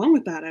nothing wrong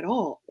with that at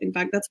all. In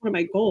fact, that's one of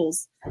my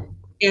goals.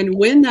 And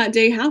when that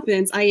day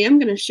happens, I am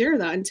going to share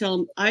that and tell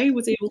them I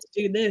was able to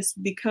do this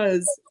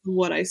because of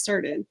what I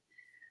started.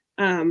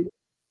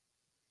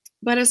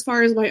 But as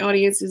far as my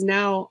audience is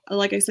now,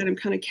 like I said, I'm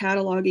kind of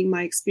cataloging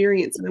my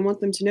experience, and I want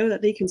them to know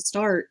that they can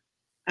start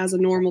as a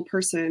normal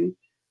person,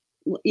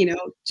 you know,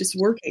 just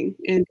working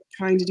and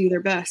trying to do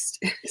their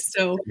best.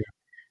 So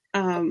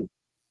um,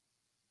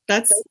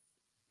 that's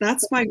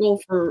my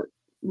goal for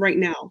right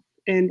now,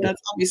 and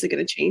that's obviously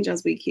going to change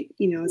as we keep,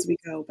 you know, as we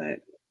go. But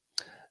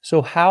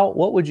So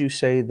what would you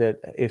say that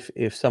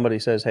if somebody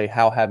says, "Hey,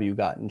 how have you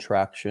gotten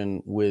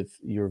traction with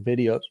your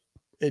videos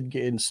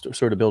and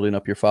sort of building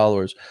up your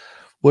followers?"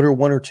 What are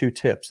one or two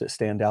tips that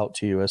stand out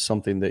to you as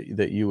something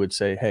that you would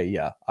say, "Hey,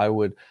 yeah, I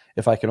would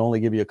if I could only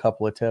give you a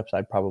couple of tips,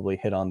 I'd probably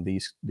hit on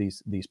these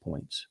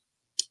points."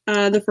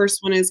 the first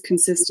one is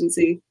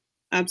consistency.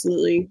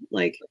 Absolutely.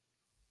 Like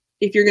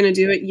if you're going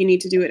to do it, you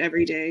need to do it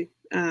every day.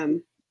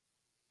 And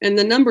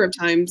the number of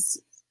times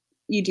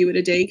you do it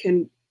a day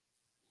can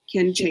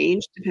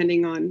change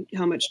depending on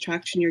how much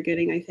traction you're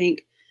getting, I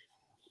think.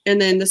 And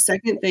then the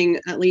second thing,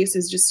 at least,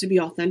 is just to be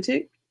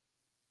authentic,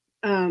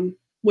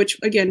 which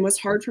again was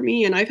hard for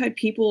me. And I've had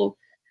people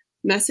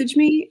message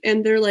me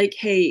and they're like,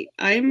 "Hey,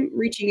 I'm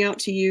reaching out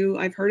to you.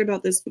 I've heard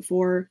about this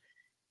before,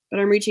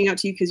 but I'm reaching out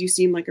to you because you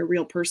seem like a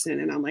real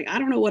person." And I'm like, I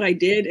don't know what I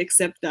did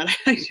except that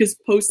I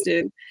just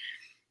posted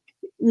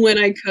when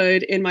I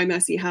could in my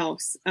messy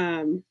house.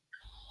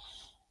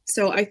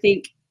 So I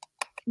think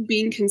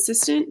being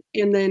consistent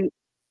and then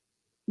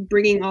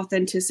bringing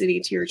authenticity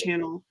to your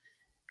channel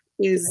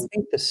I is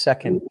think the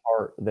second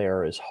part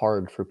there is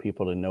hard for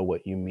people to know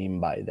what you mean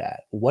by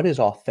that. What is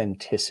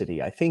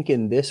authenticity? I think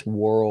in this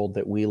world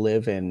that we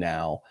live in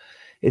now,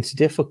 it's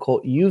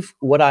difficult.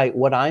 What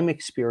I'm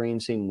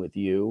experiencing with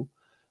you,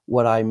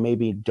 what I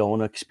maybe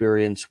don't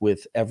experience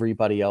with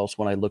everybody else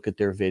when I look at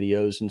their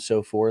videos and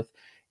so forth,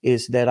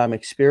 is that I'm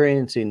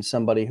experiencing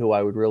somebody who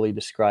I would really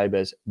describe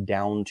as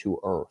down to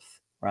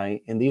earth,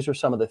 right? And these are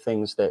some of the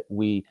things that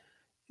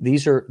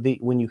these are the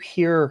when you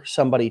hear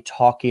somebody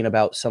talking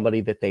about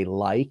somebody that they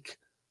like,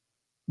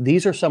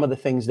 these are some of the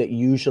things that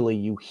usually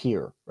you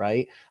hear,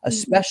 right? Mhm.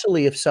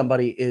 Especially if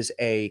somebody is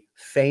a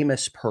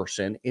famous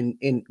person.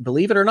 In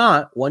believe it or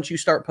not, once you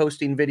start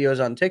posting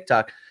videos on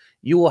TikTok,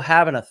 you will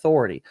have an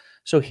authority.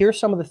 So here's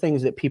some of the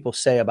things that people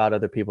say about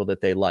other people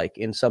that they like,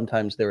 and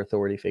sometimes their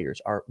authority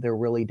figures are they're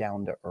really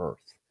down to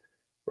earth,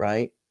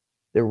 right?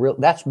 They're real.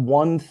 That's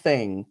one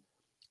thing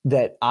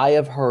that I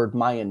have heard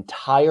my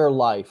entire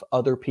life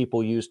other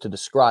people use to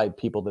describe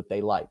people that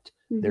they liked.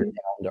 They're Mhm.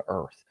 down to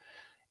earth.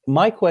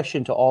 My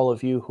question to all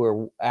of you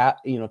who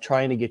are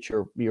trying to get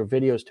your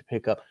videos to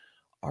pick up,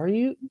 are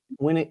you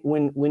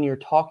when you're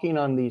talking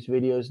on these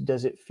videos,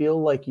 does it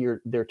feel like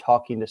they're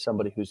talking to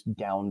somebody who's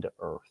down to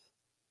earth,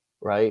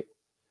 right?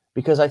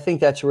 Because I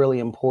think that's really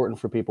important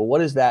for people. What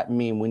does that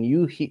mean when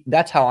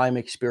that's how I'm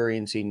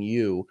experiencing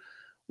you.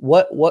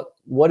 What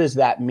does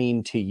that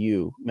mean to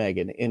you,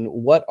 Megan? And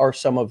what are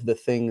some of the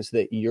things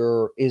that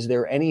is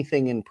there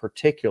anything in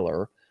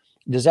particular?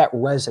 Does that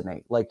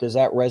resonate? Like, does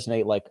that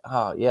resonate like,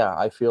 yeah,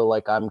 I feel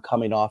like I'm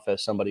coming off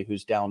as somebody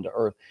who's down to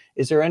earth.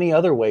 Is there any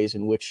other ways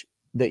in which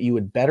that you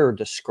would better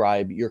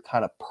describe your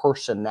kind of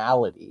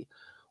personality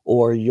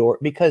or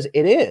because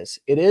it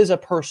is a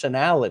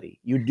personality.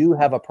 You do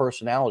have a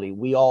personality.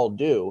 We all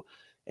do.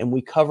 And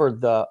we covered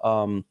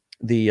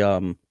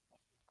the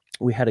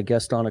we had a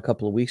guest on a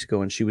couple of weeks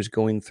ago and she was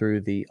going through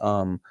the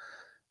what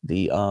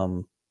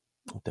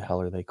the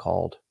hell are they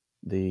called?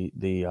 The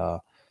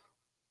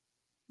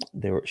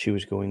she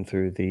was going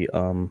through the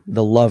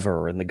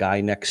lover and the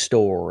guy next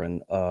door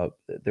and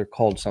they're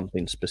called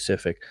something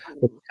specific.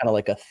 It's kind of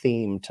like a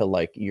theme to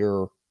like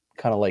your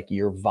kind of like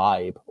your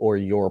vibe or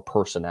your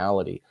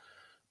personality.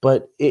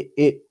 But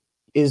it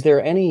is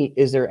there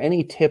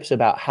any tips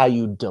about how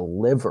you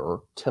deliver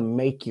to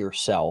make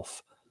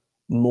yourself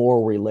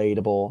more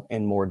relatable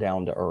and more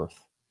down to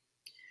earth?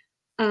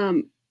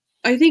 Um,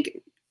 I think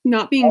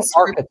not being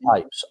scripted.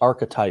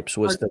 Archetypes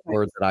was the word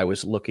Archetypes. that I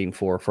was looking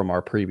for from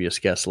our previous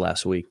guest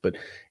last week. But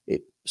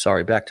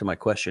sorry, back to my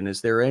question. Is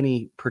there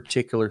any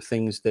particular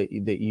things that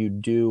you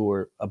do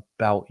or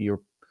about your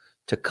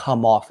to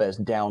come off as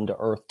down to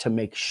earth to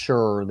make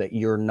sure that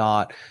you're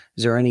not?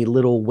 Is there any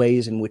little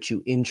ways in which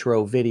you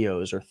intro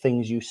videos or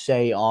things you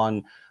say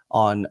on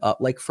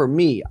like for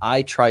me,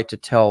 I try to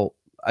tell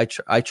I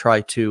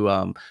try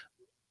to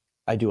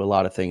I do a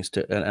lot of things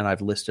and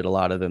I've listed a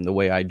lot of them, the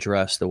way I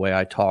dress, the way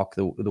I talk,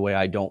 the way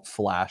I don't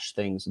flash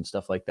things and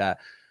stuff like that.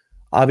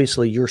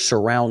 Obviously, your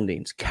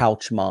surroundings,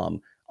 couch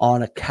mom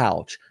on a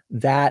couch,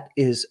 that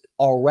is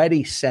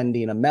already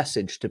sending a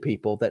message to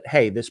people that,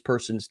 hey, this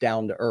person's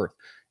down to earth.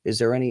 Is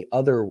there any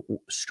other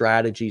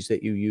strategies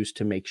that you use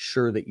to make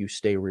sure that you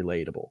stay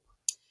relatable?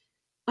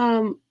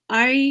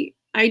 I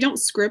don't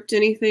script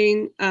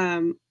anything.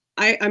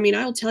 I mean,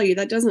 I'll tell you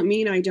that doesn't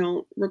mean I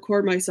don't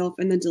record myself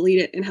and then delete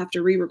it and have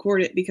to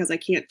re-record it because I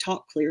can't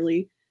talk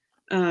clearly.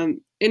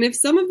 And if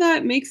some of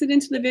that makes it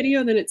into the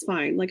video, then it's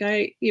fine. Like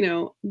you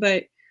know,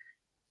 but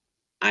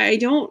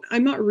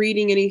I'm not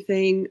reading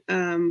anything.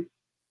 And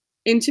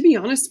to be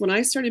honest, when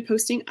I started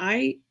posting,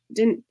 I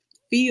didn't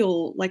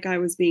feel like I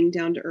was being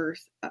down to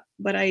earth,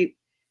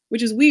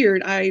 which is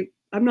weird. I'm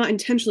not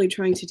intentionally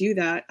trying to do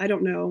that. I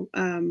don't know.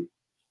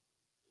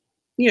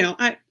 You know,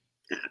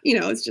 you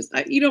know, it's just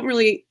you don't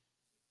really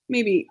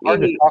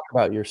Hard to talk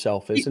about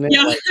yourself, isn't it?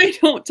 Yeah, like, I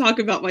don't talk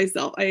about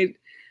myself.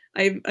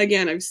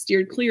 I've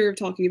steered clear of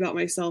talking about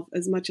myself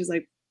as much as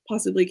I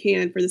possibly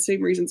can for the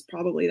same reasons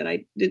probably that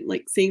I didn't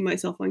like seeing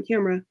myself on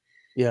camera.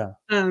 Yeah.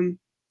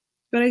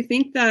 But I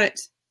think that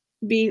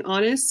being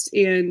honest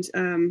and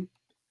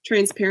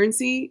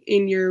transparency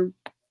in your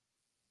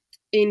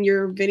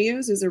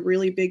videos is a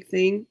really big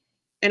thing.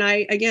 And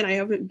I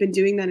haven't been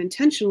doing that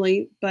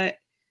intentionally, but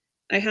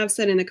I have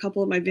said in a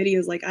couple of my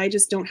videos, like, I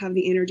just don't have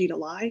the energy to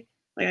lie.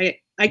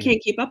 Like I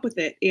can't keep up with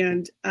it.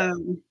 And I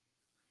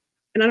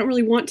don't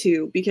really want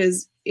to,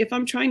 because if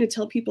I'm trying to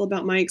tell people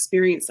about my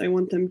experience, I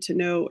want them to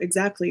know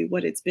exactly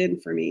what it's been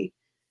for me.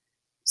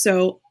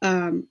 So,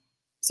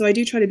 so I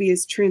do try to be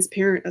as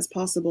transparent as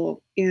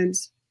possible. And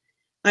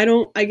I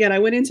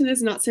went into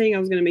this not saying I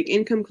was going to make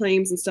income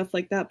claims and stuff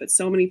like that, but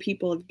so many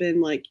people have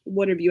been like,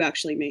 what have you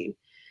actually made?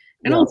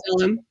 And I'll tell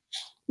them,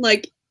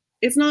 like,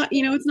 it's not,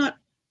 it's not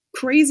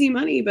crazy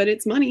money, but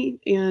it's money.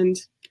 And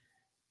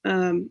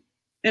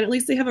at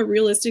least they have a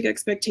realistic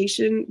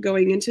expectation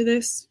going into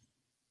this.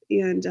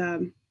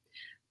 And,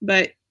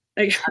 but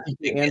how did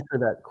you answer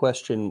that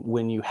question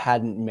when you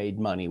hadn't made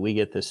money? We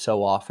get this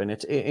so often.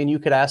 And you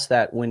could ask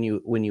that when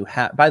you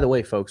have, by the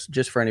way, folks,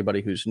 just for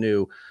anybody who's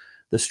new,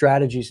 the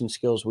strategies and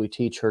skills we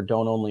teach her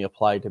don't only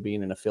apply to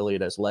being an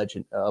affiliate of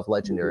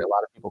Legendary. A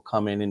lot of people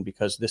come in and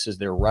because this is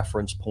their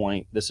reference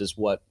point, this is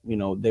what,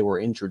 they were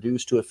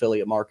introduced to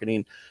affiliate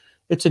marketing.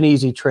 It's an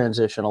easy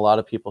transition. A lot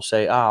of people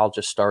say, I'll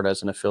just start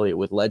as an affiliate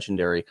with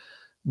Legendary.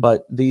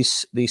 But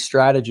these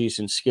strategies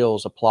and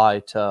skills apply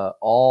to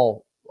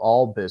all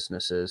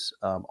businesses,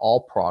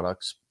 all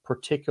products,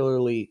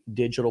 particularly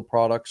digital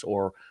products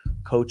or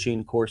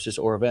coaching courses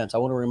or events. I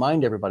want to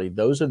remind everybody,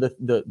 those are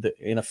the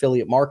in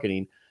affiliate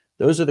marketing,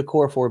 those are the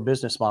core 4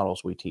 business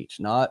models we teach,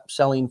 not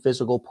selling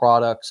physical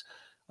products,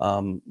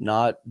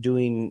 not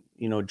doing,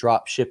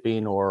 drop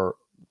shipping or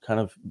kind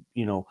of,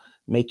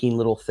 making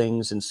little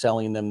things and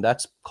selling them.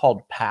 That's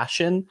called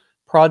passion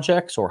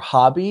projects or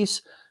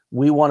hobbies.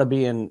 We want to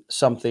be in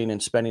something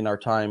and spending our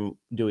time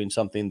doing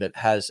something that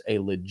has a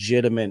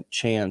legitimate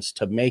chance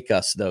to make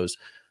us those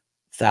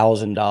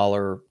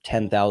 $1,000,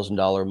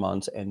 $10,000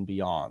 months and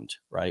beyond,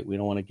 right? We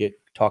don't want to get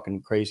talking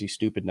crazy,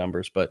 stupid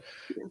numbers, but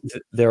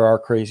there are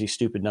crazy,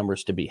 stupid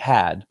numbers to be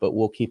had, but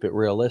we'll keep it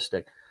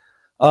realistic.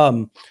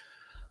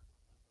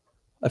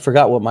 I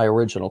forgot what my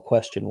original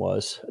question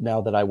was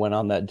now that I went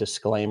on that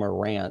disclaimer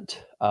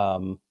rant. I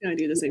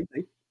do the same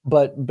thing.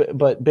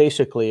 But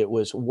basically it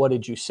was, what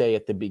did you say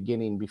at the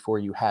beginning before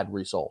you had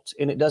results?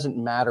 And it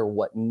doesn't matter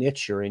what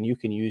niche you're in, you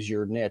can use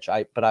your niche.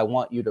 But I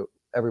want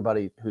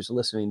everybody who's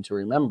listening to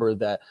remember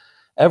that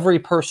every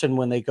person,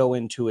 when they go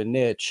into a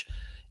niche,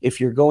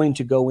 if you're going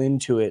to go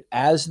into it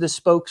as the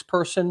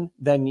spokesperson,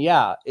 then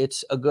yeah,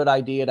 it's a good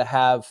idea to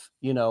have,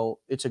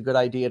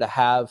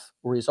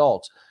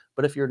 results.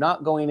 But if you're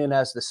not going in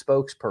as the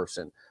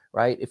spokesperson,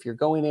 right? If you're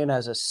going in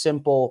as a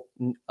simple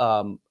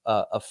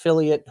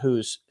affiliate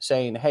who's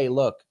saying, hey,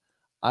 look,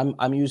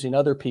 I'm using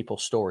other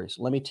people's stories.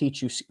 Let me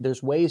teach you.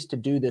 There's ways to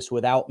do this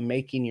without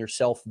making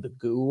yourself the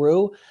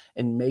guru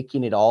and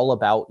making it all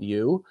about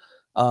you.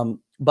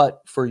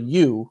 But for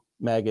you,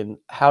 Megan,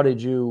 how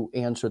did you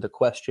answer the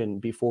question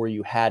before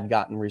you had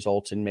gotten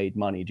results and made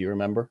money? Do you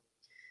remember?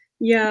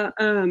 Yeah.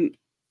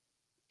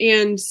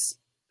 And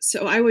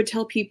so I would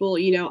tell people,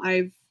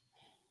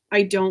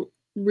 I don't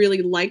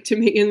really like to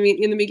make in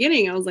the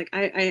beginning. I was like,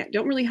 I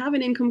don't really have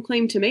an income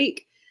claim to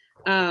make.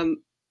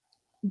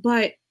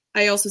 But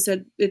I also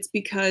said it's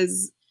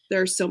because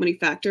there are so many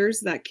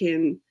factors that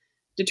can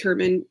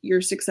determine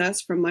your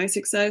success from my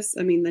success.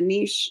 I mean, the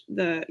niche,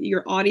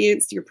 your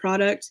audience, your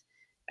product,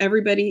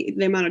 everybody,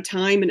 the amount of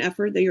time and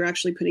effort that you're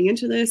actually putting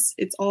into this,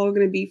 it's all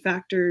going to be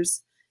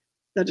factors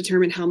that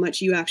determine how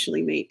much you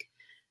actually make.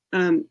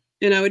 And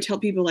I would tell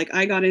people, like,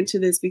 I got into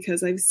this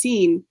because I've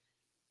seen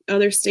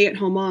other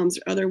stay-at-home moms,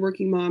 or other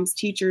working moms,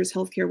 teachers,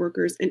 healthcare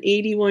workers, an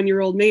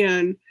 81-year-old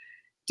man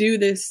do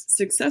this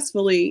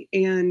successfully.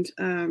 And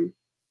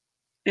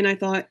I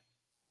thought,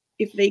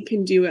 if they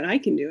can do it, I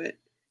can do it.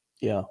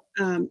 Yeah.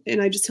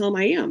 And I just tell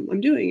them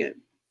I'm doing it.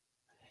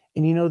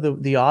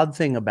 And the odd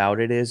thing about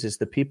it is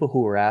the people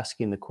who are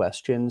asking the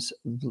questions,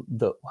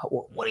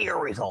 what are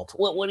your results?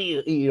 What do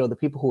you, the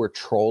people who are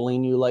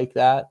trolling you like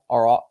that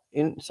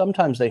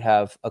sometimes they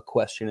have a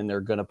question and they're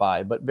going to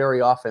buy, but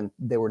very often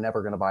they were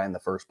never going to buy in the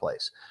first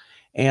place.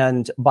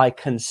 And by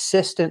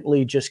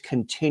consistently just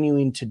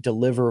continuing to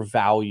deliver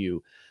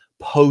value,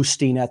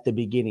 posting at the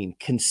beginning,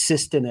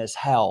 consistent as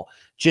hell,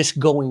 just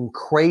going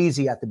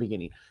crazy at the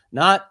beginning,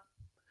 not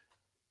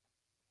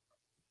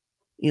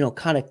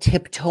kind of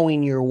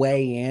tiptoeing your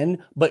way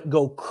in, but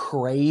go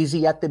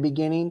crazy at the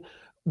beginning,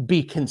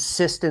 be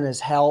consistent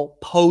as hell,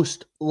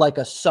 post like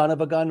a son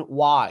of a gun.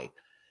 Why?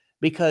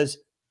 Because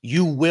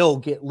you will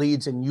get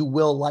leads and you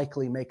will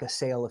likely make a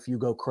sale if you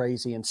go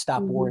crazy and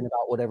stop worrying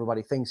about what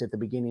everybody thinks at the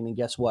beginning. And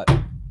guess what?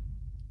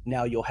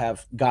 Now you'll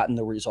have gotten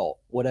the result,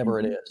 whatever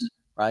it is.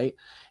 Right.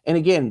 And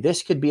again,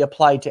 this could be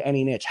applied to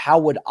any niche. How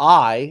would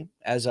I,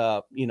 as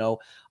a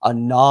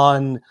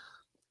non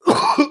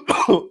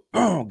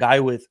guy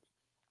with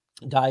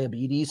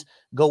diabetes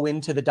go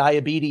into the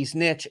diabetes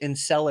niche and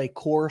sell a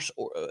course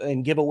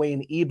and give away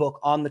an ebook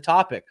on the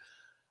topic.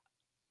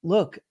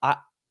 Look, I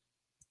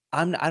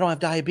don't have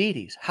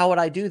diabetes. How would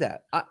I do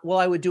that? Well,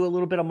 I would do a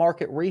little bit of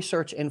market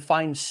research and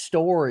find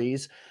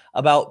stories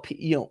about,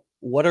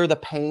 what are the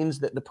pains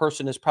that the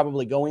person is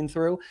probably going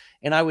through.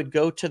 And I would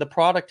go to the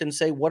product and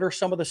say, what are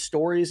some of the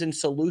stories and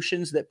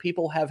solutions that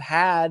people have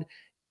had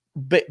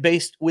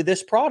based with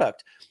this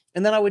product?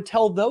 And then I would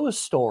tell those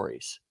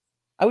stories.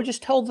 I would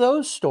just tell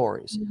those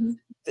stories.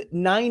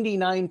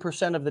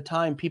 99% of the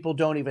time, people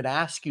don't even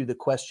ask you the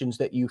questions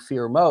that you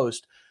fear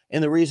most.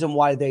 And the reason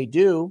why they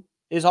do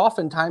is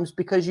oftentimes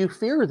because you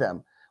fear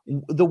them.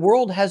 The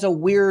world has a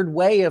weird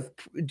way of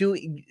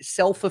doing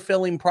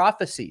self-fulfilling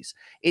prophecies.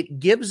 It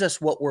gives us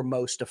what we're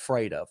most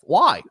afraid of.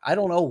 Why? I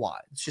don't know why.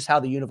 It's just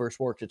how the universe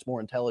works. It's more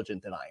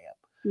intelligent than I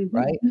am.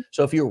 Right?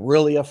 So if you're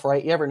really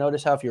afraid, you ever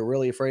notice how if you're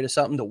really afraid of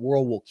something, the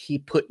world will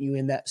keep putting you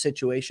in that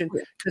situation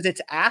because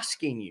it's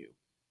asking you.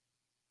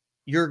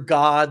 Your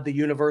God, the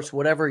universe,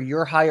 whatever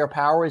your higher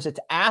power is, it's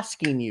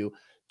asking you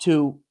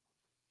to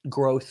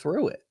grow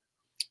through it.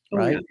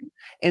 Right.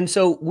 And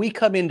so we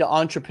come into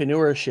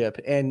entrepreneurship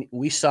and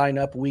we sign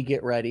up, we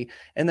get ready.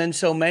 And then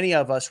so many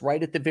of us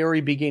right at the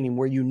very beginning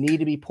where you need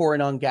to be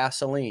pouring on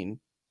gasoline,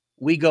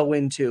 we go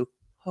into,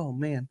 oh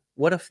man,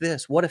 what if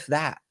this? What if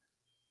that?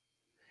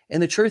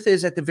 And the truth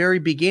is at the very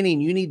beginning,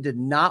 you need to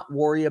not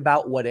worry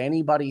about what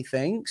anybody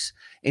thinks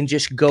and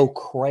just go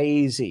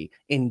crazy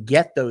and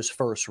get those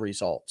first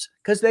results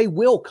because they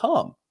will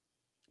come.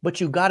 But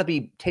you got to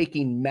be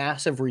taking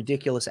massive,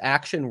 ridiculous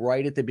action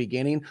right at the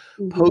beginning,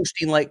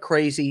 posting like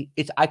crazy.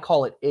 I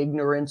call it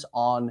ignorance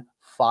on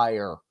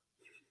fire.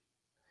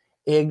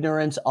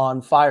 Ignorance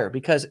on fire.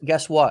 Because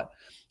guess what?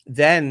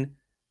 Then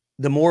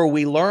the more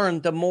we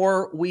learn, the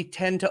more we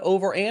tend to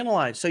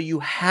overanalyze. So you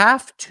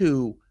have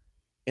to,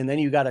 and then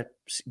you got to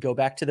go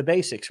back to the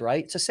basics,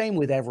 right? It's the same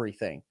with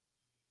everything.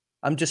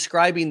 I'm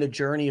describing the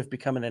journey of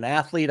becoming an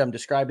athlete. I'm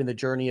describing the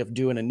journey of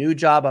doing a new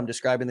job. I'm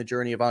describing the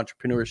journey of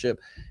entrepreneurship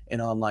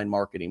and online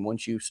marketing.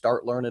 Once you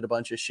start learning a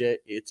bunch of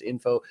shit, it's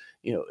info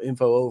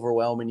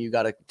overwhelm, and you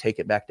got to take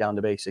it back down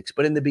to basics.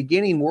 But in the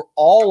beginning, we're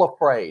all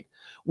afraid.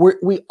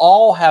 We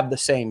all have the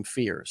same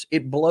fears.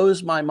 It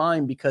blows my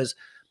mind because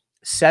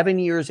 7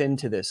 years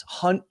into this,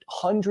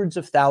 hundreds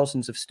of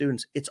thousands of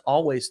students, it's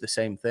always the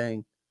same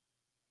thing.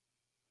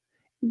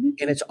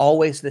 And it's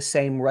always the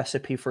same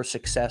recipe for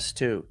success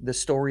too. The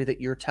story that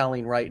you're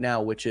telling right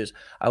now, which is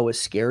I was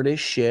scared as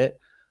shit.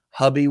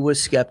 Hubby was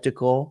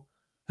skeptical,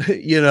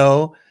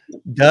 Guess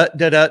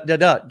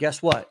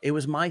what? It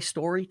was my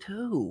story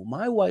too.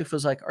 My wife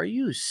was like, are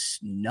you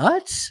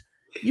nuts?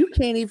 You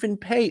can't even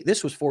pay.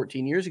 This was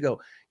 14 years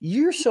ago.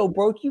 You're so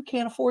broke, you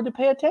can't afford to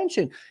pay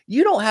attention.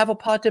 You don't have a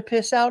pot to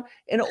piss out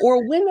or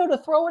a window to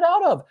throw it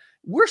out of.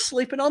 We're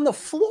sleeping on the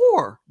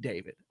floor,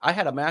 David. I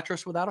had a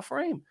mattress without a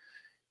frame.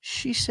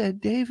 She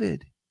said,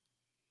 David,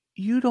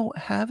 you don't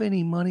have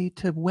any money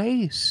to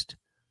waste.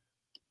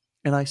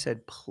 And I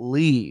said,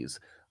 please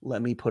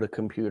let me put a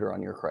computer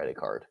on your credit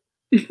card.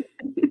 Because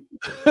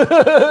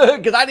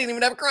I didn't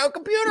even have a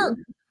computer.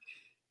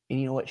 And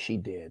you know what? She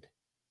did.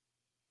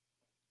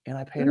 And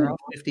I paid her off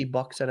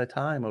 $50 at a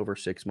time over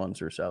 6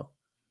 months or so.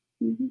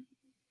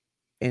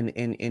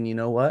 And you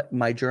know what?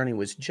 My journey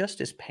was just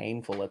as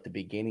painful at the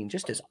beginning,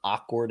 just as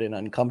awkward and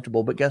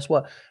uncomfortable. But guess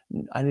what?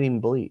 I didn't even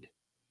bleed.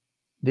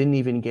 Didn't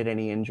even get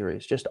any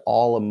injuries, just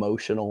all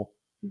emotional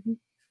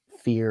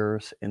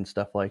fears and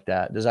stuff like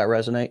that. Does that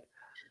resonate?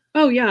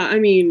 Oh, yeah. I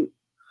mean,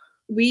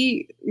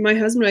 my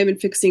husband and I have been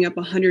fixing up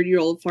a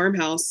 100-year-old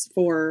farmhouse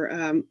for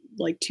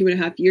like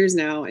 2.5 years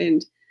now.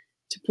 And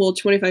to pull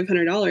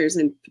 $2,500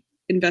 and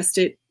invest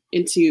it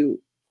into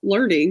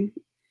learning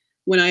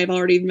when I have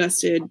already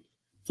invested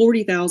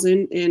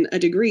 $40,000 in a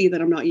degree that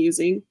I'm not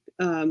using.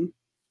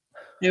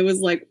 It was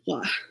like,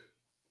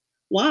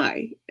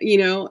 why?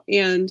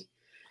 And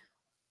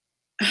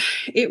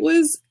it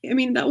was,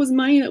 that was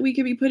money that we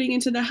could be putting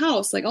into the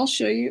house. Like, I'll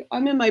show you,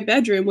 I'm in my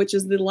bedroom, which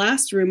is the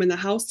last room in the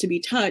house to be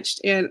touched.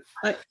 And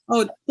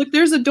look,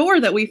 there's a door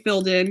that we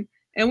filled in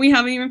and we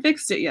haven't even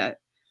fixed it yet.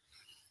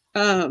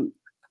 I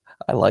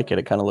like it.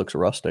 It kind of looks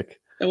rustic.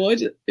 Well,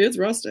 it's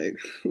rustic.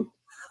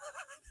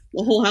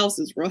 The whole house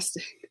is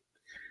rustic.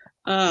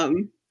 But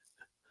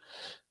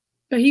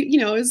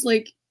it's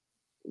like,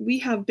 we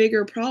have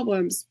bigger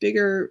problems,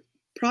 bigger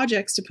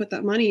projects to put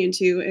that money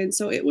into. And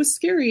so it was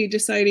scary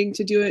deciding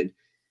to do it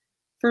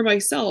for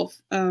myself,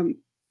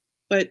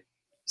 but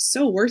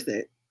so worth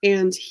it.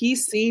 And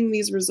he's seeing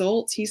these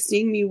results. He's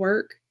seeing me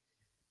work.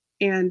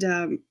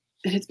 And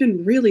it's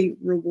been really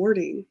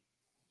rewarding.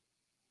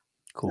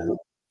 Cool.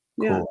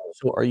 Yeah.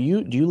 So do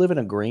you live in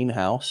a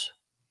greenhouse?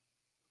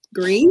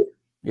 Green?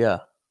 Yeah.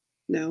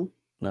 No,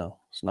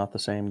 it's not the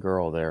same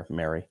girl there,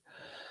 Mary.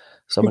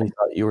 Somebody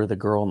thought you were the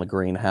girl in the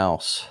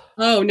greenhouse.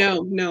 Oh,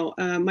 no.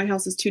 My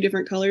house is 2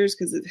 different colors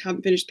because I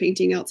haven't finished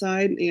painting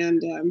outside.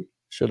 And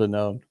should have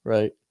known,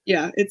 right?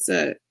 Yeah, it's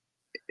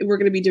we're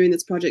going to be doing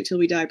this project till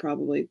we die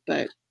probably.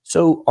 But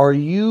so are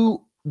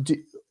you,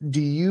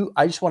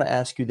 I just want to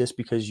ask you this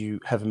because you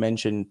have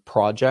mentioned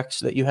projects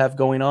that you have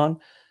going on,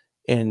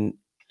 and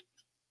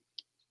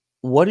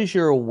what is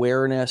your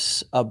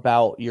awareness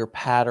about your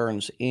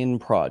patterns in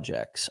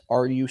projects?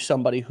 Are you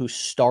somebody who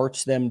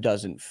starts them,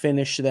 doesn't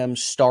finish them,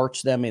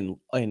 starts them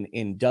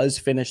and does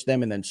finish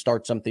them and then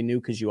start something new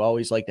because you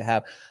always like to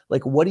have,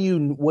 like, what do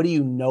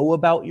you know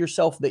about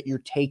yourself that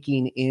you're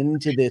taking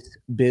into this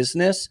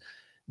business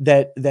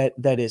that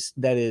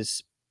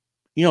is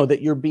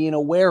that you're being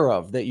aware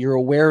of, that you're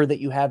aware that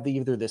you have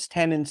either this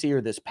tendency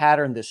or this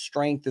pattern, this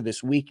strength or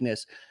this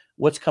weakness?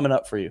 What's coming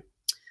up for you?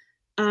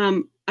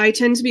 I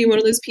tend to be one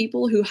of those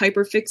people who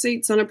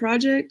hyperfixates on a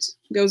project,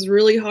 goes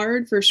really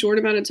hard for a short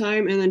amount of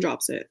time, and then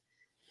drops it,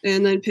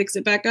 and then picks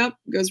it back up,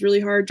 goes really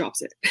hard,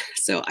 drops it.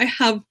 So I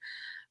have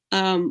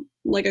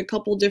like a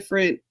couple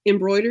different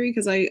embroidery,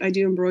 because I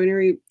do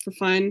embroidery for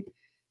fun.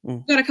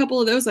 Got a couple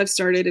of those I've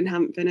started and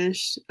haven't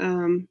finished.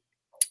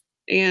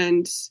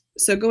 And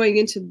so going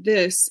into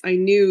this, I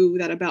knew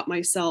that about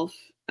myself.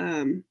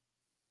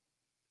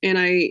 And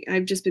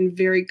I've just been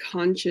very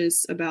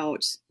conscious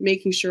about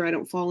making sure I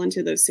don't fall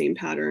into those same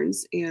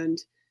patterns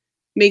and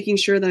making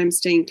sure that I'm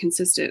staying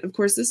consistent. Of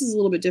course, this is a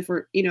little bit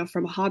different,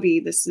 from a hobby.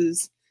 This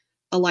is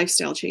a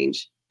lifestyle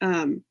change.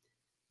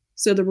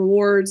 So the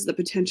rewards, the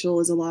potential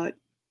is a lot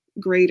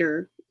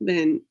greater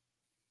than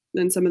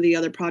some of the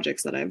other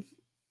projects that I've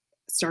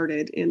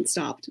started and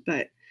stopped.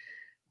 But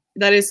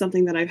that is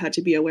something that I've had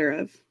to be aware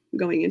of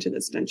going into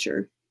this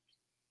venture.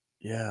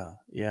 Yeah,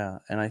 yeah.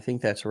 And I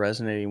think that's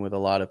resonating with a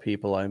lot of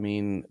people. I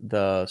mean,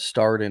 the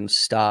start and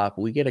stop,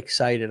 we get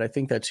excited. I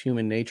think that's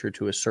human nature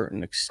to a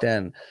certain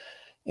extent.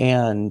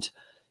 And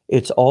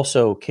it's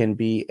also can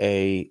be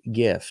a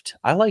gift.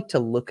 I like to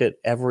look at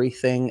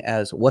everything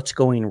as what's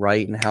going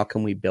right and how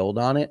can we build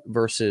on it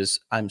versus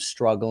I'm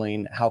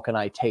struggling. How can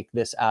I take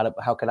this out of,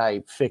 how can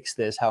I fix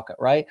this?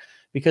 Right?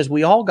 Because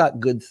we all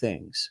got good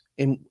things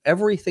and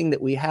everything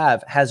that we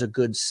have has a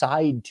good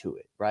side to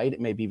it, right?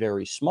 It may be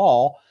very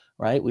small,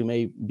 right? We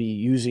may be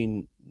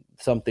using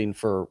something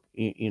for,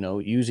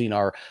 using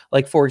our,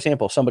 like, for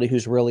example, somebody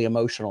who's really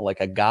emotional, like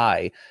a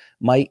guy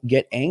might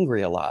get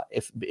angry a lot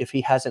if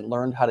he hasn't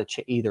learned how to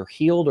either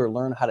healed or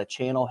learn how to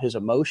channel his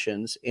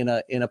emotions in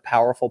a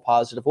powerful,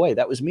 positive way.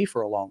 That was me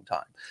for a long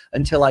time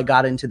until I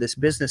got into this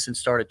business and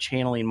started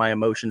channeling my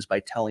emotions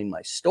by telling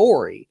my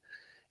story.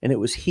 And it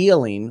was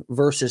healing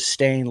versus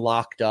staying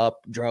locked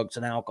up, drugs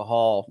and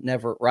alcohol,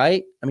 never,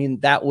 right? I mean,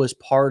 that was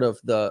part of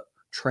the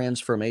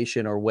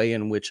transformation or way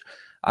in which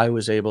I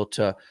was able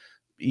to,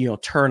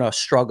 turn a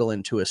struggle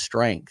into a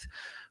strength.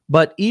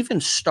 But even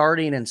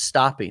starting and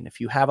stopping, if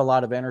you have a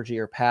lot of energy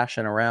or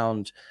passion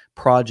around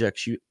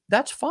projects,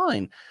 that's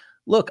fine.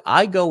 Look,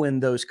 I go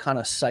in those kind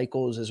of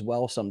cycles as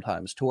well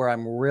sometimes to where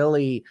I'm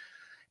really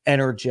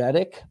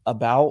energetic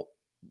about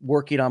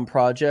working on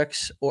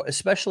projects, or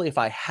especially if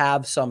I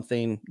have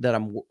something that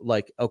I'm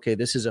like, okay,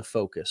 this is a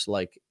focus.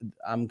 Like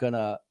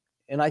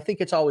and I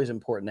think it's always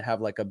important to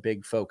have like a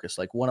big focus.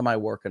 Like, what am I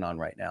working on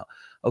right now?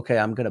 Okay,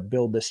 I'm going to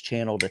build this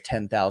channel to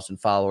 10,000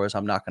 followers.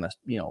 I'm not going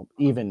to,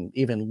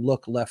 even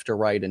look left or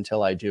right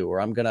until I do,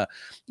 or I'm going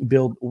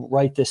to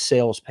write this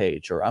sales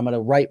page, or I'm going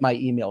to write my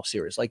email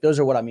series. Like, those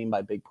are what I mean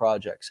by big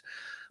projects.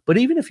 But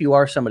even if you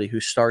are somebody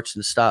who starts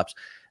and stops,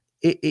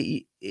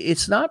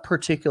 it's not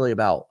particularly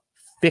about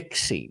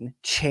fixing,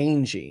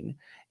 changing.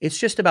 It's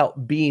just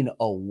about being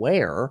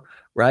aware,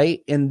 right?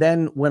 And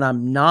then when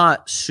I'm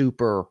not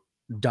super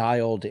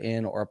dialed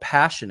in or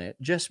passionate,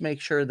 just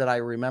make sure that I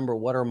remember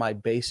what are my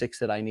basics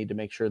that I need to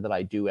make sure that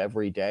I do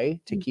every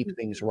day to keep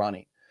things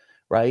running,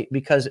 right?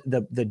 Because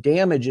the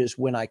damage is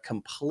when I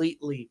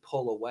completely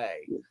pull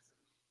away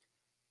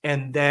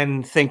and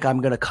then think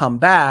I'm going to come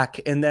back.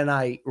 And then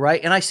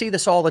right. And I see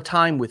this all the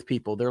time with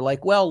people. They're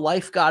like, well,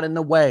 life got in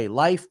the way.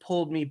 Life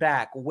pulled me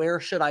back. Where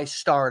should I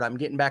start? I'm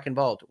getting back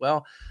involved.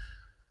 Well,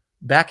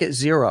 back at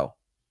zero,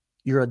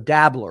 you're a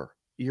dabbler.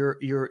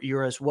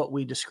 You're as what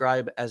we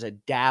describe as a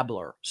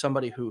dabbler,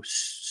 somebody who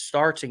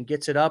starts and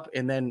gets it up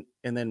and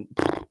then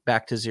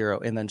back to zero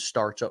and then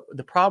starts up.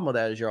 The problem with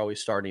that is you're always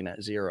starting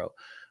at zero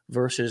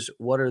versus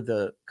what are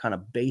the kind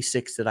of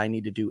basics that I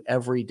need to do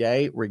every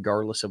day,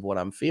 regardless of what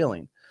I'm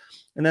feeling.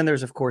 And then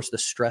there's, of course, the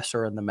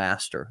stressor and the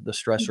master. The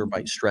stressor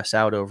might stress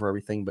out over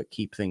everything, but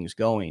keep things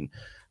going.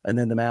 And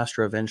then the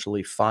master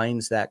eventually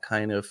finds that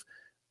kind of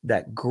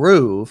that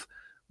groove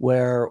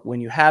where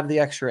when you have the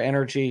extra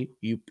energy,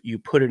 you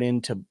put it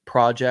into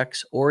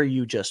projects, or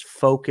you just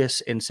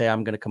focus and say,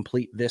 I'm going to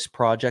complete this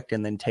project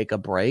and then take a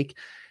break.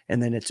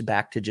 And then it's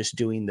back to just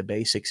doing the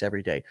basics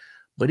every day.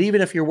 But even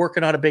if you're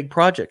working on a big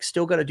project,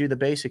 still got to do the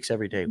basics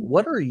every day.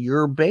 What are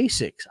your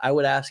basics? I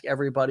would ask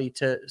everybody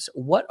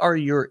what are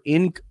your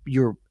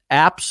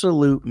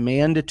absolute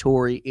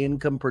mandatory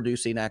income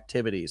producing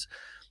activities?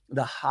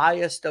 The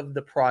highest of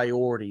the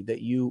priority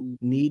that you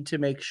need to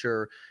make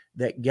sure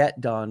that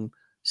get done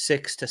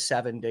 6 to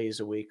 7 days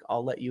a week.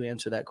 I'll let you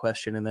answer that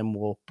question and then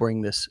we'll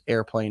bring this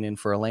airplane in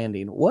for a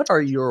landing. What are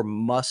your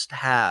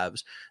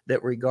must-haves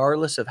that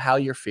regardless of how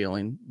you're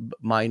feeling,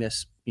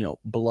 minus,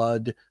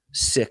 blood,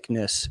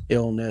 sickness,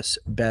 illness,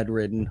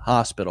 bedridden,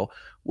 hospital,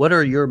 What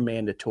are your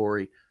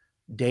mandatory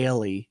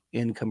daily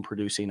income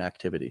producing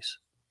activities?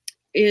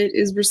 It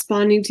is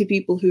responding to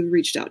people who've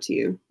reached out to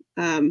you.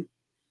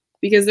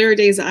 Because there are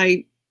days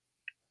I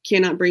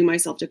cannot bring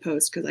myself to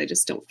post because I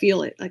just don't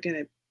feel it.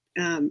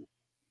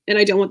 And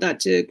I don't want that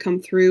to come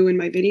through in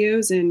my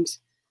videos, and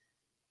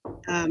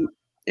I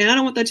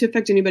don't want that to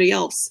affect anybody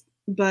else.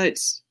 But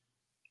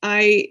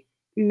I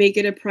make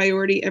it a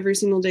priority every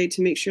single day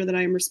to make sure that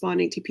I am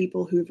responding to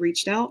people who have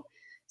reached out.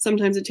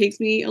 Sometimes it takes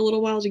me a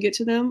little while to get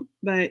to them,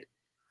 but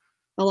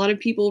a lot of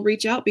people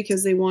reach out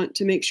because they want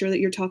to make sure that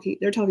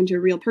they're talking to a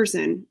real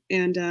person,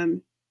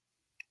 and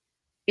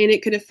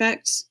it could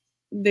affect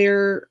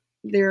their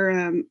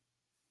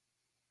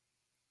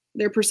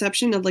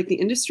perception of like the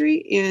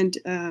industry. And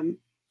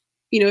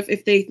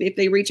if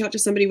they reach out to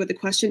somebody with a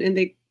question and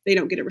they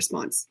don't get a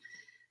response,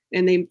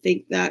 and they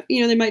think that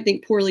they might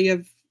think poorly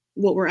of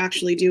what we're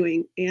actually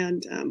doing.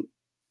 And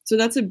so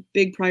that's a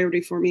big priority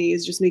for me,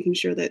 is just making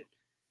sure that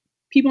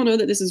people know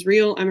that this is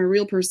real. I'm a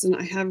real person.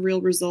 I have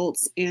real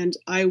results, and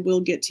I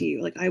will get to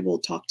you. Like, I will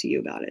talk to you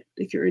about it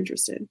if you're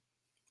interested.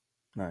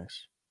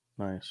 Nice.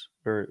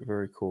 Very,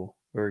 very cool.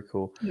 Very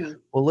cool. Yeah.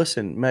 Well,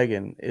 listen,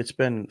 Megan, it's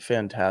been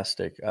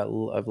fantastic.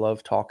 I've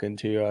loved talking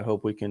to you. I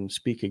hope we can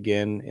speak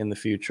again in the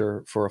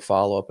future for a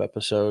follow-up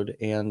episode.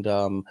 And,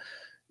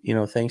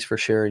 thanks for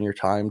sharing your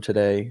time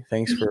today.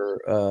 Thanks for,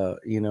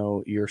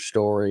 your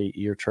story,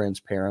 your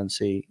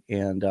transparency.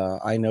 And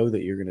I know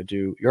that you're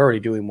already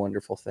doing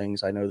wonderful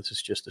things. I know this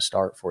is just a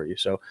start for you.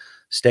 So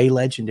stay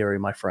legendary,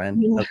 my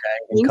friend. Yeah. Okay.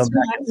 And Thanks come for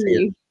back and having see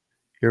it. me.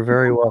 You're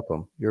very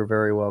welcome. You're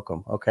very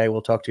welcome. Okay.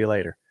 We'll talk to you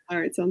later. All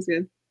right. Sounds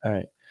good. All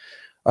right.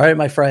 All right,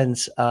 my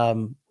friends.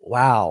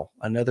 Wow.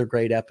 Another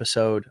great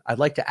episode. I'd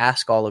like to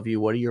ask all of you,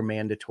 what are your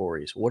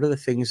mandatories? What are the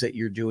things that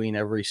you're doing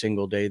every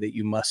single day that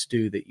you must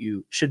do, that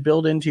you should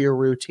build into your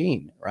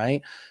routine,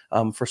 right?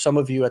 For some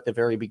of you at the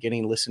very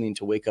beginning, listening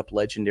to Wake Up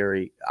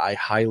Legendary, I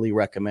highly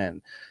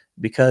recommend,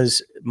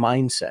 because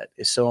mindset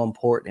is so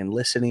important, and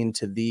listening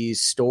to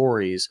these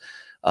stories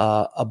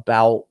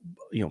about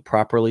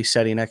properly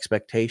setting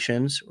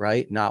expectations,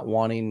 right? Not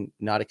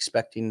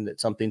expecting that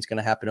something's going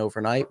to happen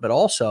overnight, but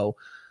also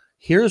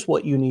here's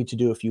what you need to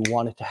do if you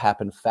want it to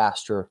happen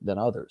faster than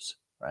others,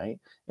 right?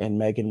 And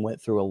Megan went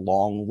through a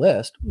long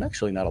list,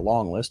 actually not a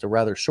long list, a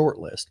rather short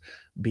list.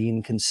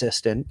 Being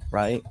consistent,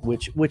 right?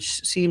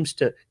 Which seems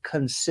to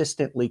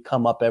consistently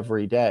come up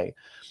every day.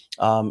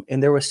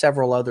 And there were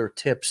several other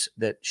tips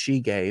that she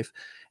gave,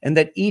 and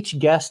that each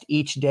guest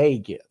each day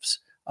gives.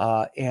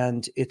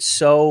 And it's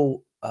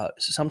so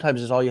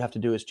sometimes all you have to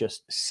do is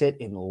just sit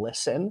and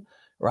listen,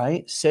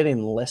 right? Sit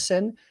and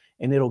listen,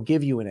 and it'll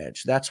give you an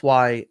edge. That's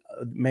why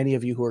many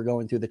of you who are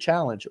going through the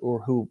challenge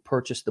or who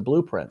purchased the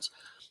blueprints,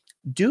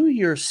 do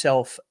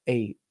yourself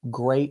a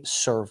great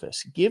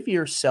service. Give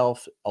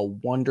yourself a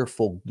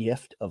wonderful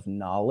gift of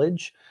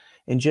knowledge,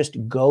 and just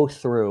go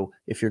through.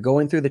 If you're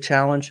going through the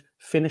challenge,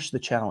 finish the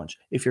challenge.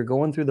 If you're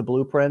going through the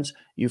blueprints,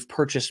 you've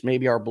purchased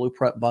maybe our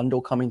blueprint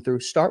bundle coming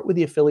through, start with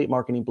the affiliate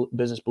marketing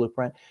business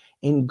blueprint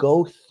and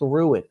go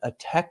through it.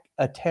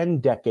 A 10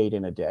 decade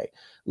in a day.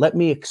 Let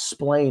me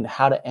explain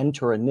how to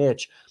enter a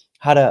niche,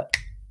 how to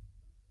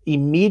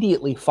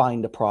immediately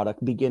find a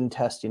product, begin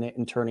testing it,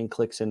 and turning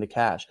clicks into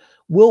cash.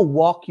 We'll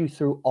walk you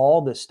through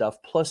all this stuff,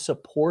 plus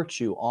support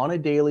you on a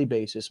daily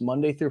basis,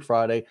 Monday through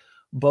Friday,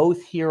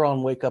 both here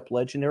on Wake Up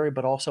Legendary,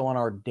 but also on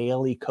our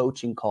daily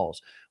coaching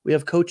calls. We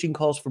have coaching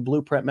calls for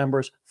Blueprint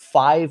members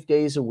 5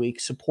 days a week,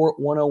 support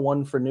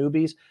 101 for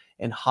newbies,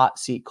 and hot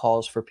seat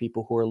calls for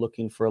people who are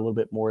looking for a little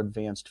bit more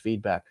advanced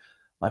feedback.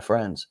 My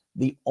friends,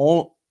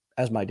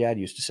 as my dad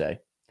used to say,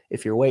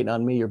 if you're waiting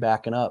on me, you're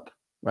backing up,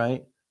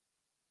 right?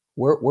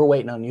 We're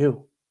waiting on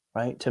you,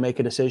 right? To make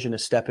a decision, to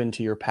step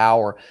into your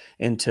power,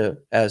 and to,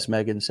 as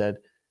Megan said,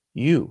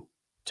 you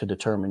to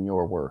determine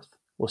your worth.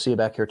 We'll see you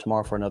back here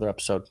tomorrow for another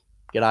episode.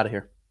 Get out of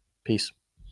here. Peace.